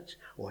desert,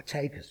 or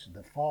take us to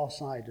the far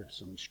side of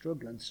some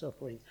struggle and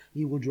suffering.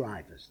 He will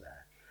drive us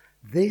there.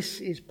 This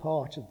is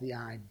part of the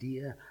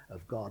idea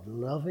of God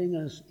loving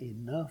us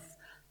enough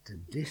to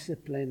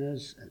discipline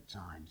us at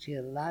times. He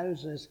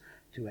allows us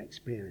to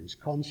experience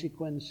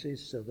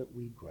consequences so that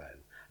we grow.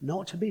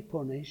 Not to be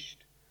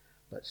punished,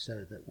 but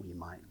so that we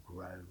might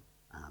grow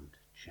and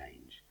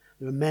change.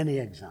 There are many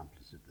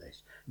examples of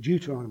this.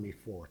 Deuteronomy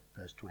 4,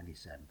 verse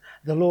 27.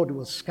 "The Lord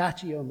will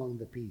scatter you among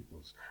the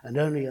peoples, and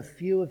only a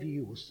few of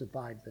you will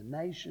survive the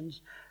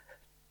nations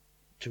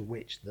to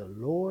which the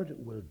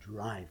Lord will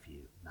drive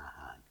you."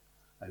 Nahag.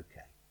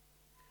 Okay.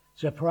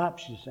 So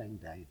perhaps you're saying,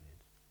 David,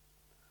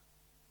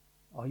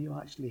 are you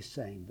actually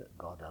saying that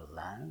God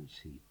allows,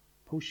 he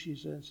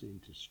pushes us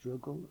into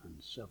struggle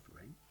and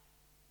suffering?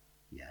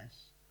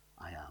 Yes,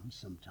 I am.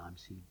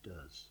 Sometimes he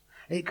does.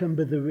 It can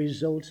be the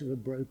result of a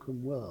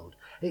broken world.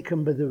 It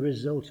can be the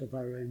result of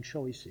our own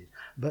choices.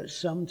 But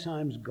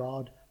sometimes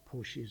God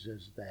pushes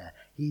us there.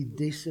 He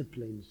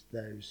disciplines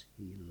those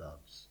he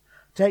loves.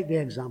 Take the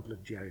example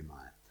of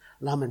Jeremiah.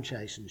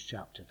 Lamentations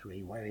chapter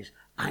 3, where he's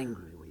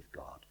angry with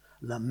God,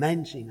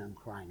 lamenting and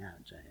crying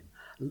out to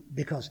him.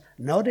 Because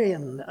not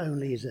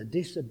only is a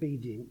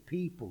disobedient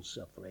people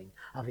suffering,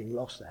 having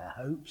lost their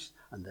hopes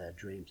and their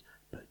dreams,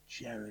 but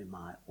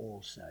Jeremiah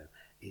also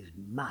is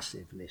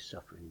massively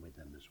suffering with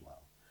them as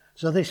well.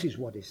 So this is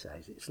what he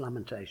says. It's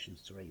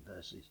Lamentations 3,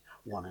 verses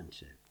 1 and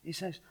 2. He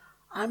says,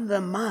 "I'm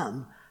the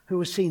man who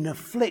has seen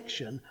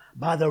affliction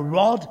by the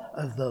rod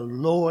of the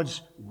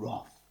Lord's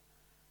wrath.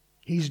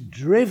 He's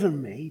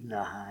driven me,"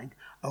 Nahag,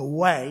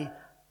 "away,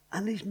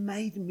 and he's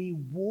made me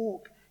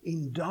walk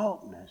in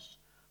darkness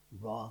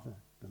rather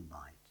than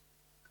light."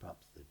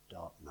 Perhaps the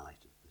dark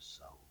night of the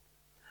soul.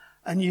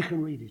 And you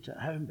can read it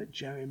at home, but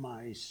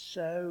Jeremiah is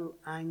so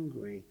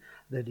angry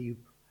that he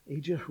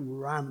just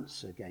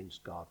rants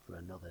against God for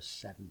another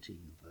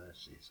 17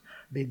 verses.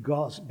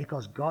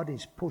 Because God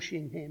is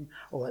pushing him,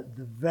 or at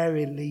the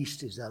very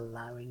least is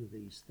allowing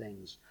these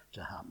things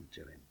to happen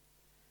to him.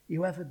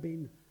 You ever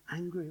been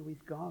angry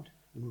with God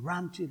and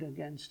ranted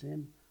against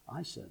him?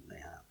 I certainly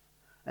have.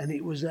 And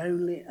it was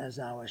only as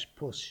I was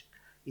pushed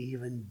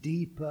even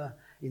deeper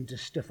into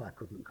stuff I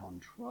couldn't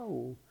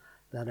control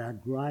that I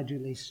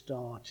gradually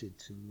started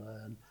to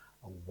learn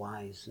a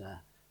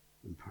wiser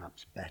and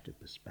perhaps better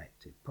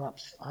perspective.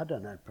 Perhaps, I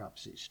don't know,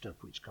 perhaps it's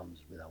stuff which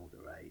comes with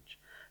older age.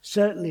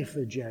 Certainly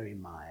for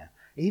Jeremiah,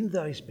 even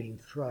though he's been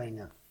throwing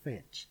a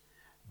fit,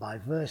 by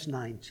verse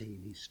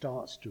 19 he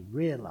starts to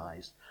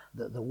realize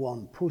that the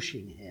one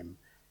pushing him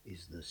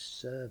is the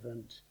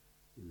servant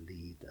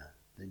leader,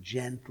 the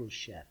gentle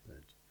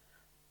shepherd.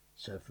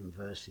 So from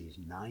verses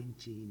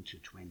 19 to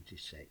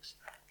 26,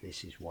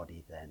 this is what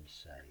he then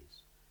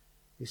says.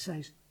 He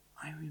says,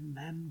 "I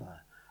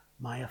remember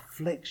my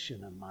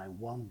affliction and my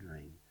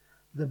wandering,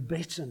 the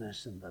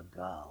bitterness and the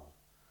gall.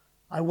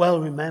 I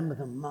well remember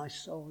that my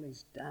soul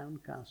is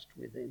downcast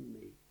within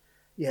me.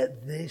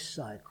 Yet this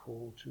I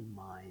call to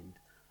mind,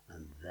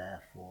 and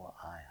therefore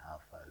I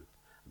have hope."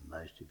 And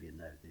most of you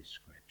know this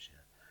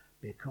scripture.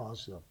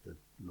 because of the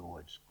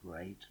Lord's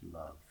great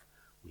love,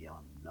 we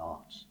are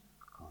not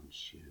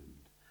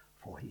consumed,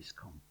 for his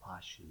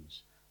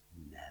compassions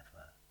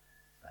never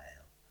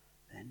fail.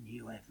 They're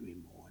new every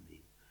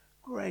morning.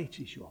 Great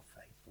is your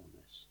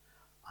faithfulness.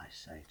 I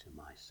say to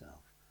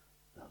myself,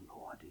 the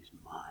Lord is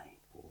my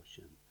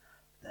portion,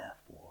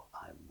 therefore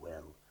I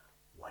will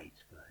wait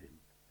for him.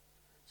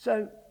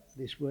 So,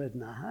 this word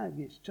nahag,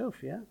 it's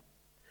tough, yeah?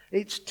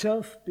 It's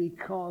tough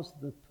because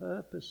the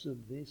purpose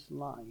of this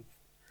life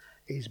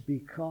is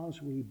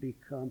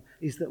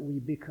that we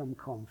become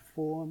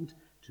conformed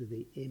to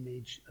the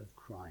image of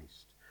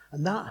Christ.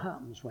 And that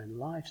happens when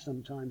life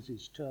sometimes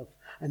is tough.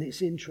 And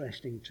it's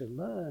interesting to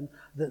learn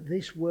that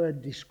this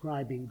word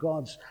describing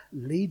God's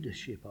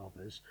leadership of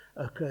us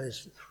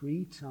occurs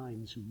 3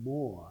 times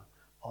more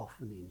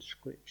often in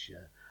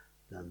Scripture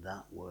than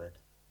that word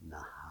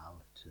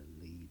nahal, to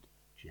lead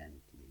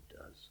gently,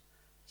 does.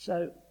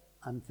 So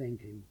I'm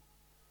thinking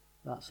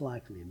that's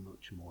likely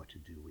much more to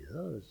do with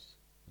us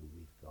than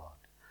with God.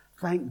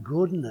 Thank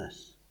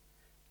goodness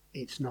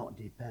it's not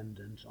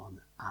dependent on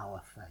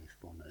our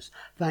faithfulness.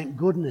 Thank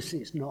goodness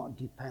it's not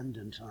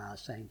dependent on our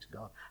saying to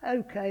God,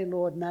 okay,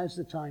 Lord, now's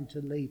the time to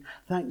lead.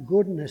 Thank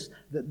goodness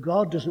that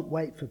God doesn't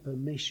wait for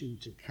permission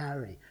to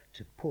carry,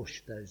 to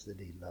push those that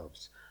he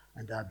loves.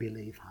 And I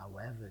believe,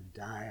 however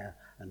dire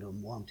and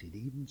unwanted,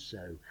 even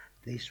so,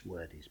 this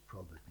word is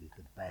probably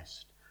the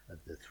best of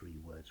the 3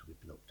 words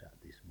we've looked at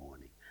this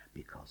morning,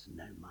 because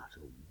no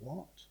matter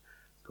what,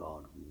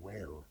 God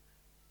will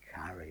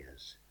carry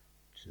us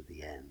to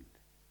the end.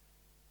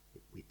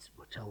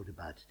 We're told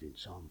about it in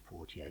Psalm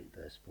 48,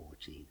 verse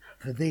 14.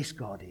 For this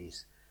God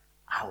is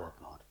our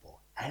God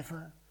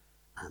forever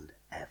and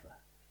ever.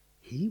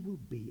 He will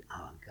be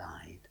our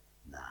guide,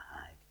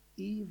 nahag,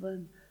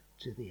 even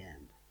to the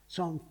end.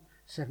 Psalm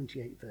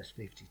 78, verse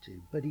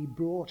 52. But he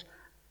brought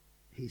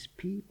his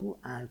people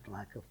out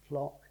like a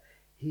flock.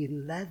 He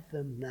led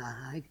them,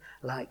 nahag,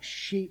 like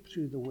sheep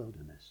through the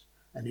wilderness.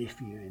 And if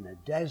you're in a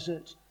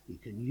desert, you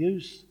can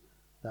use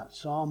that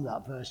psalm,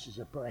 that verse is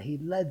a prayer. He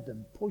led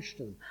them, pushed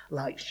them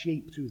like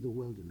sheep through the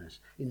wilderness.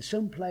 In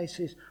some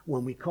places,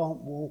 when we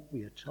can't walk,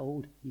 we are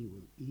told he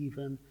will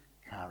even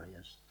carry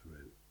us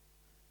through.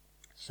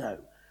 So,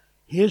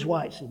 here's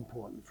why it's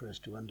important for us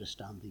to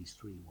understand these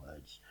 3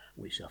 words,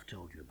 which I've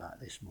told you about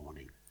this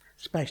morning,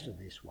 especially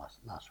this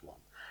last one.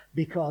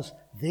 Because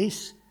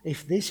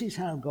if this is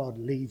how God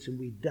leads and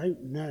we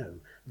don't know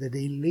that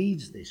he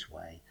leads this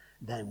way,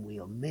 then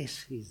we'll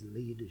miss his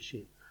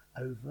leadership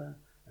over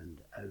and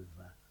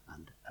over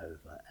and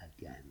over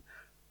again.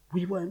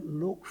 We won't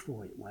look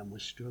for it when we're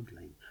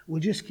struggling. We'll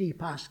just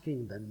keep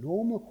asking the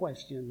normal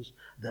questions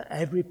that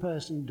every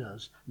person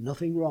does.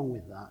 Nothing wrong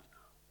with that.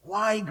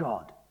 Why,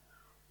 God?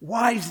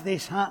 Why is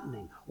this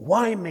happening?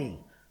 Why me?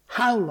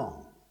 How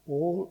long?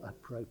 All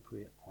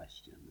appropriate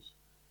questions.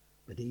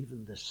 But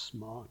even the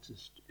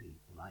smartest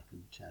people, I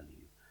can tell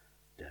you,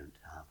 don't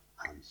have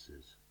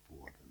answers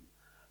for them.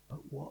 But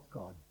what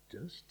God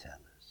does tell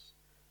us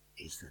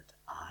is that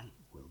I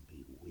will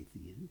be with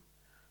you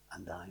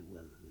and I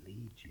will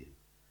lead you.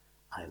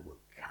 I will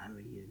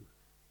carry you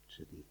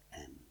to the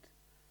end.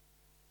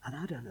 And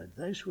I don't know,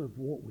 those who have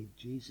walked with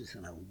Jesus,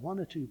 and I know 1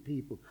 or 2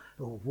 people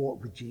who have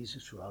walked with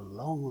Jesus for a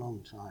long,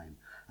 long time,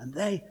 and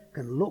they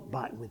can look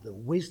back with the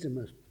wisdom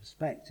of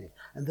perspective,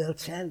 and they'll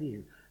tell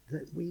you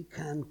that we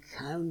can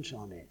count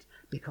on it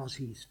because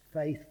he's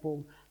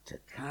faithful to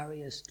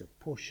carry us, to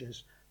push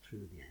us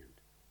through the end.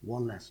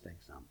 One last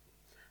example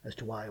as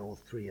to why all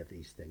 3 of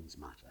these things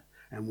matter,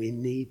 and we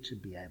need to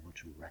be able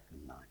to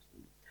recognize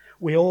them.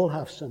 We all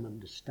have some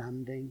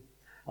understanding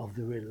of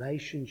the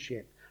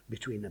relationship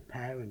between a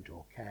parent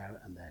or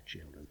carer and their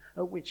children,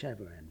 at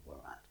whichever end we're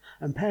at.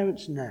 And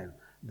parents know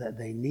that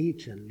they need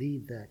to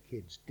lead their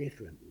kids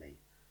differently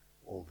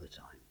all the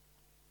time.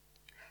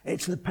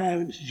 It's the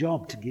parents'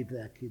 job to give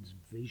their kids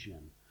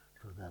vision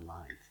for their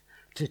life,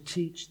 to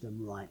teach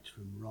them right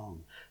from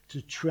wrong,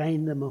 to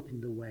train them up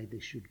in the way they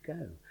should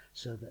go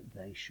so that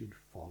they should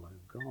follow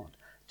God,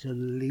 to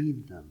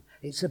lead them.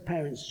 It's a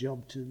parent's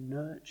job to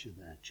nurture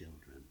their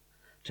children,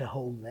 to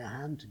hold their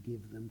hand, to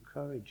give them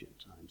courage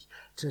at times,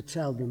 to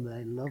tell them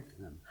they love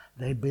them,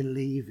 they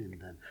believe in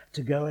them,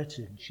 to go at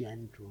a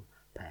gentle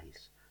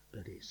pace.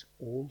 But it's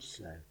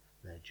also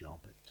their job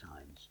at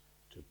times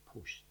to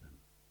push them.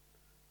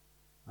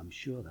 I'm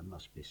sure there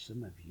must be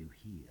some of you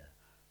here,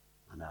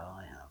 I know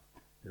I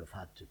have, who have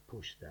had to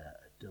push their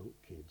adult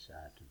kids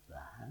out of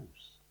the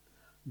house.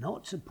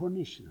 Not to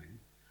punish them.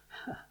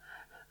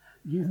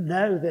 You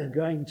know they're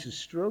going to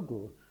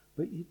struggle,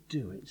 but you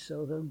do it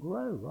so they'll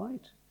grow,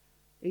 right?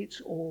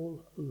 It's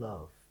all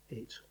love.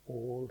 It's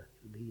all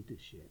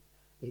leadership.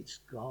 It's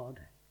God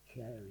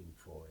caring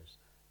for us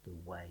the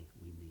way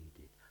we need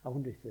it. I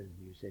wonder if the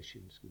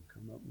musicians can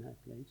come up now,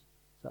 please.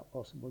 Is that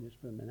possible just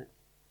for a minute?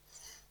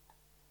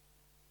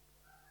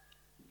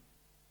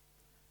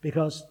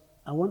 Because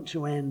I want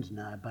to end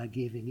now by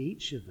giving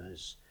each of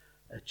us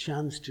a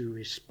chance to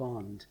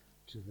respond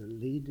to the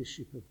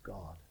leadership of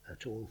God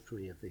at all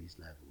 3 of these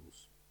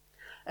levels.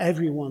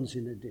 Everyone's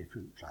in a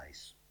different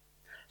place.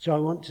 So I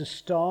want to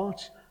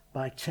start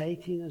by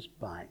taking us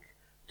back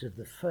to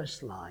the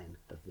first line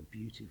of the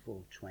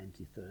beautiful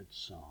 23rd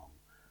Psalm,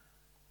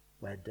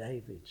 where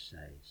David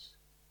says,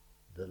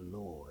 "The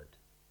Lord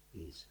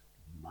is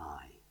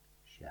my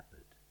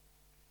shepherd."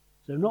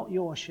 So not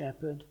your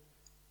shepherd,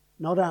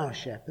 not our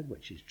shepherd,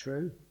 which is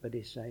true, but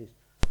he says,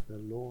 "The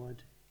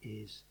Lord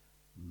is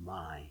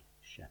my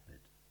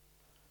shepherd."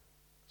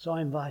 So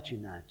I invite you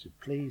now to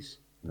please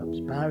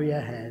perhaps bow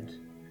your head,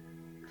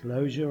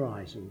 close your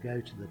eyes and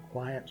go to the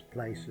quiet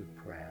place of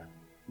prayer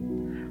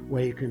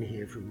where you can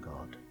hear from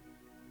God.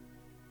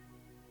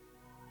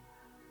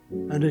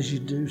 And as you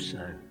do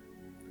so,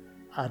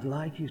 I'd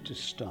like you to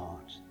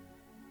start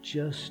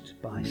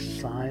just by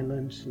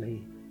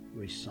silently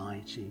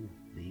reciting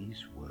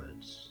these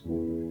words.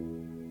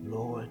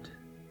 Lord,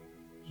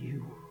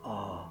 you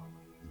are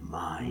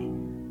my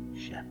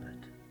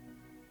shepherd.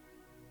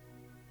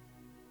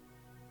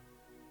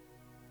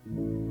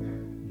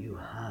 You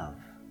have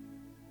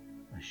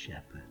a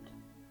shepherd.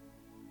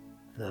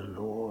 The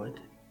Lord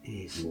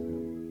is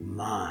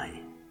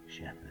my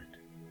shepherd.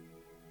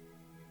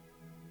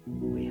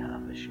 We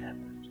have a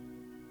shepherd.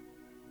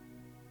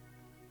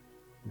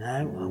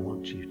 Now I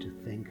want you to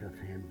think of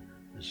him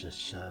as a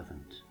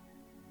servant.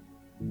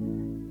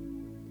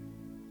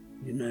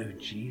 You know,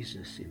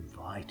 Jesus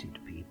invited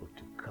people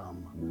to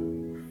come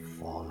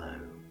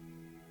follow.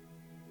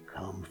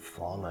 Come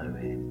follow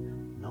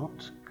him,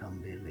 not come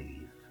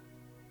believe.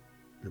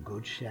 The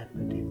Good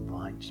Shepherd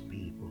invites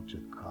people to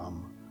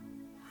come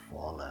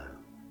follow.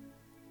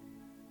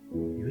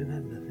 You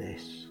remember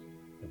this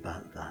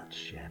about that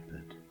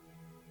shepherd.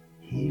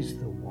 He's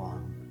the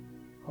one,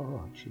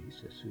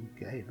 Jesus, who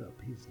gave up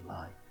his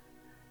life,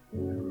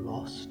 who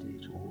lost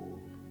it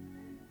all.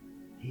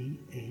 He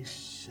is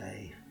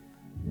safe.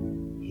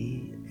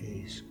 He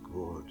is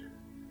good.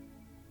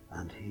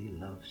 And he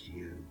loves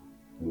you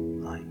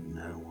like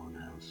no one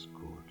else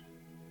could.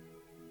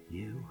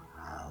 You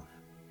have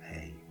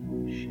a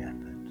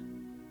shepherd.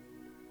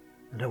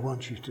 And I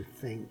want you to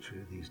think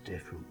through these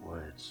different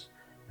words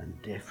and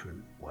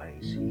different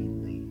ways he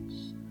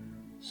leads.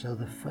 So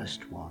the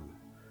first one,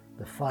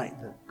 the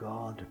fact that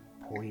God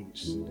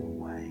points the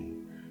way.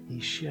 He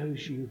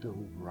shows you the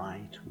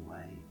right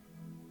way.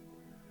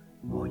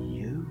 Are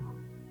you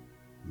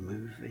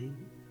moving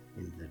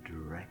in the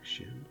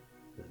direction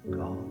that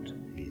God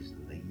is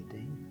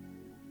leading?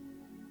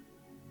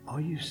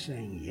 Are you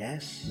saying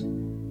yes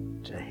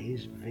to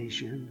his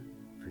vision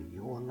for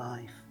your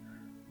life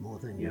more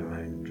than your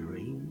own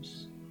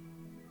dreams?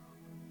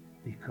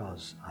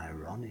 Because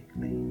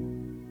ironically,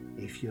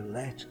 if you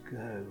let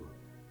go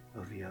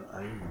of your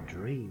own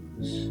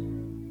dreams,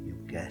 you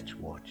get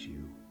what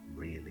you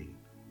really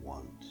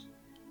want.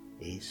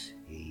 Is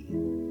he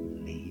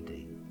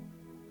leading?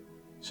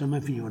 Some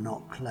of you are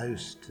not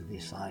close to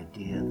this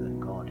idea that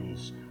God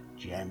is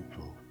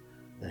gentle,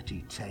 that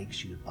he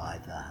takes you by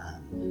the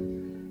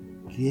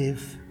hand.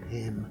 Give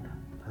him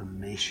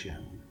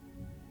permission.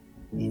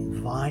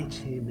 Invite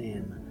him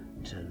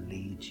in to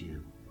lead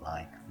you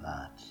like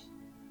that.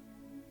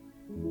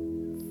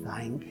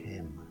 Thank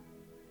him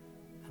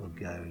for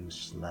going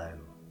slow.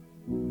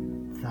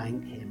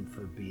 Thank him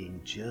for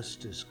being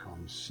just as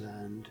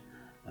concerned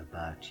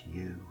about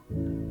you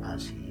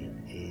as he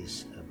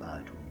is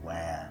about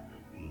where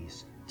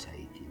he's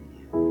taking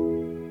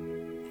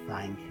you.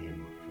 Thank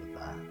him for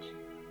that.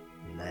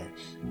 Let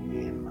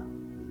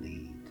him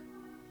lead.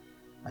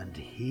 And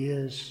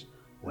here's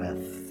where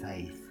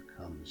faith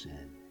comes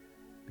in.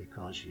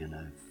 Because, you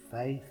know,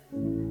 faith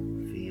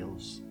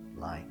feels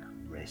like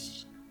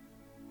risk.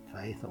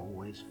 Faith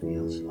always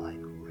feels like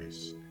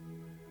risk.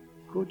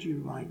 Could you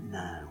right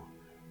now,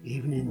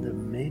 even in the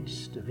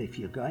midst of, if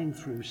you're going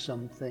through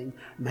something,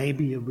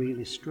 maybe you're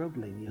really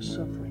struggling, you're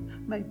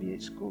suffering, maybe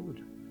it's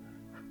good.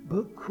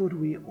 But could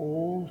we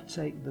all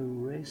take the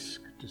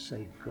risk to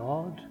say,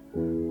 God,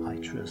 I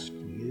trust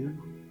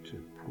you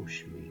to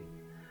push me,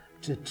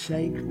 to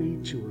take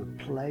me to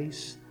a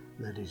place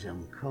that is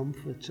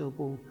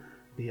uncomfortable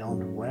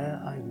beyond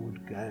where I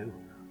would go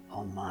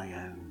on my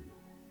own.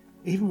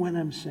 Even when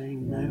I'm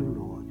saying, no,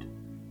 Lord,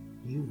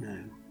 you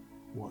know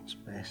what's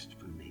best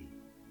for me.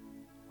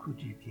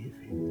 Could you give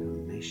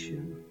him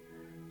permission?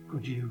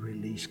 Could you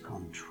release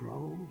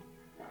control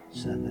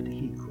so that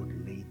he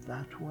could lead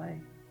that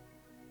way?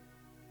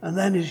 And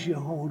then as you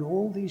hold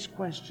all these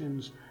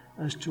questions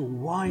as to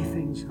why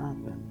things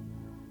happen,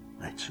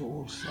 let's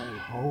also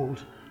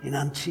hold in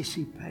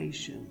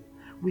anticipation.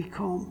 We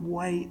can't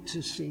wait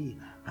to see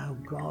how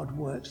God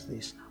works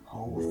this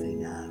whole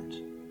thing out.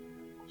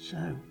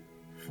 So,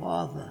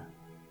 Father,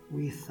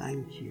 we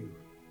thank you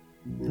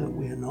that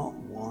we're not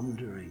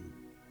wandering.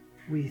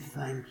 We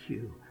thank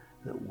you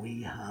that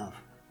we have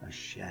a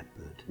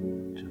shepherd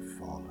to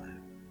follow.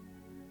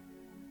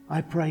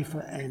 I pray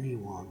for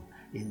anyone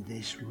in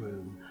this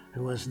room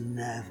who has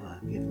never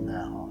given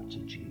their heart to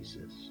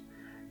Jesus.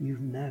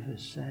 You've never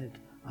said,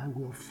 I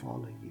will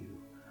follow you.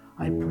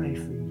 I pray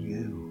for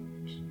you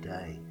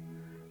today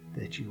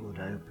that you would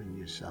open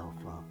yourself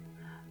up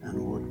and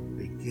would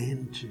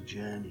begin to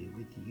journey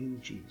with you,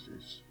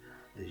 Jesus,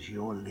 as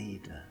your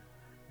leader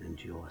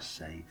and your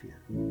Saviour.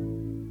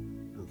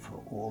 And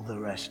for all the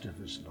rest of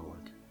us,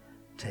 Lord,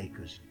 take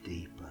us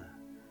deeper,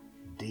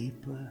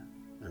 deeper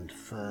and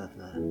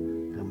further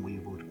than we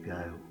would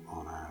go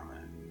on our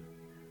own.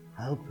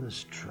 Help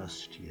us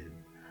trust you.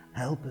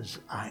 Help us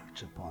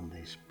act upon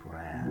this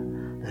prayer,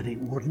 that it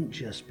wouldn't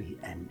just be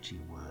empty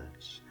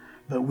words,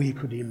 but we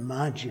could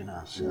imagine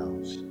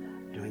ourselves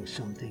doing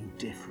something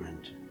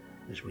different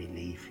as we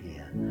leave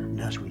here and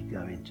as we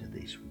go into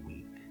this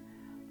week.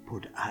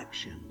 Put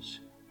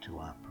actions to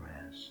our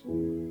prayers.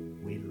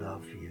 We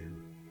love you.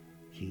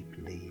 Keep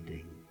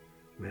leading.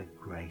 We're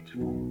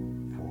grateful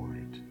for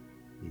it.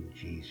 In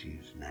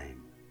Jesus'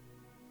 name,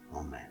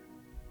 amen.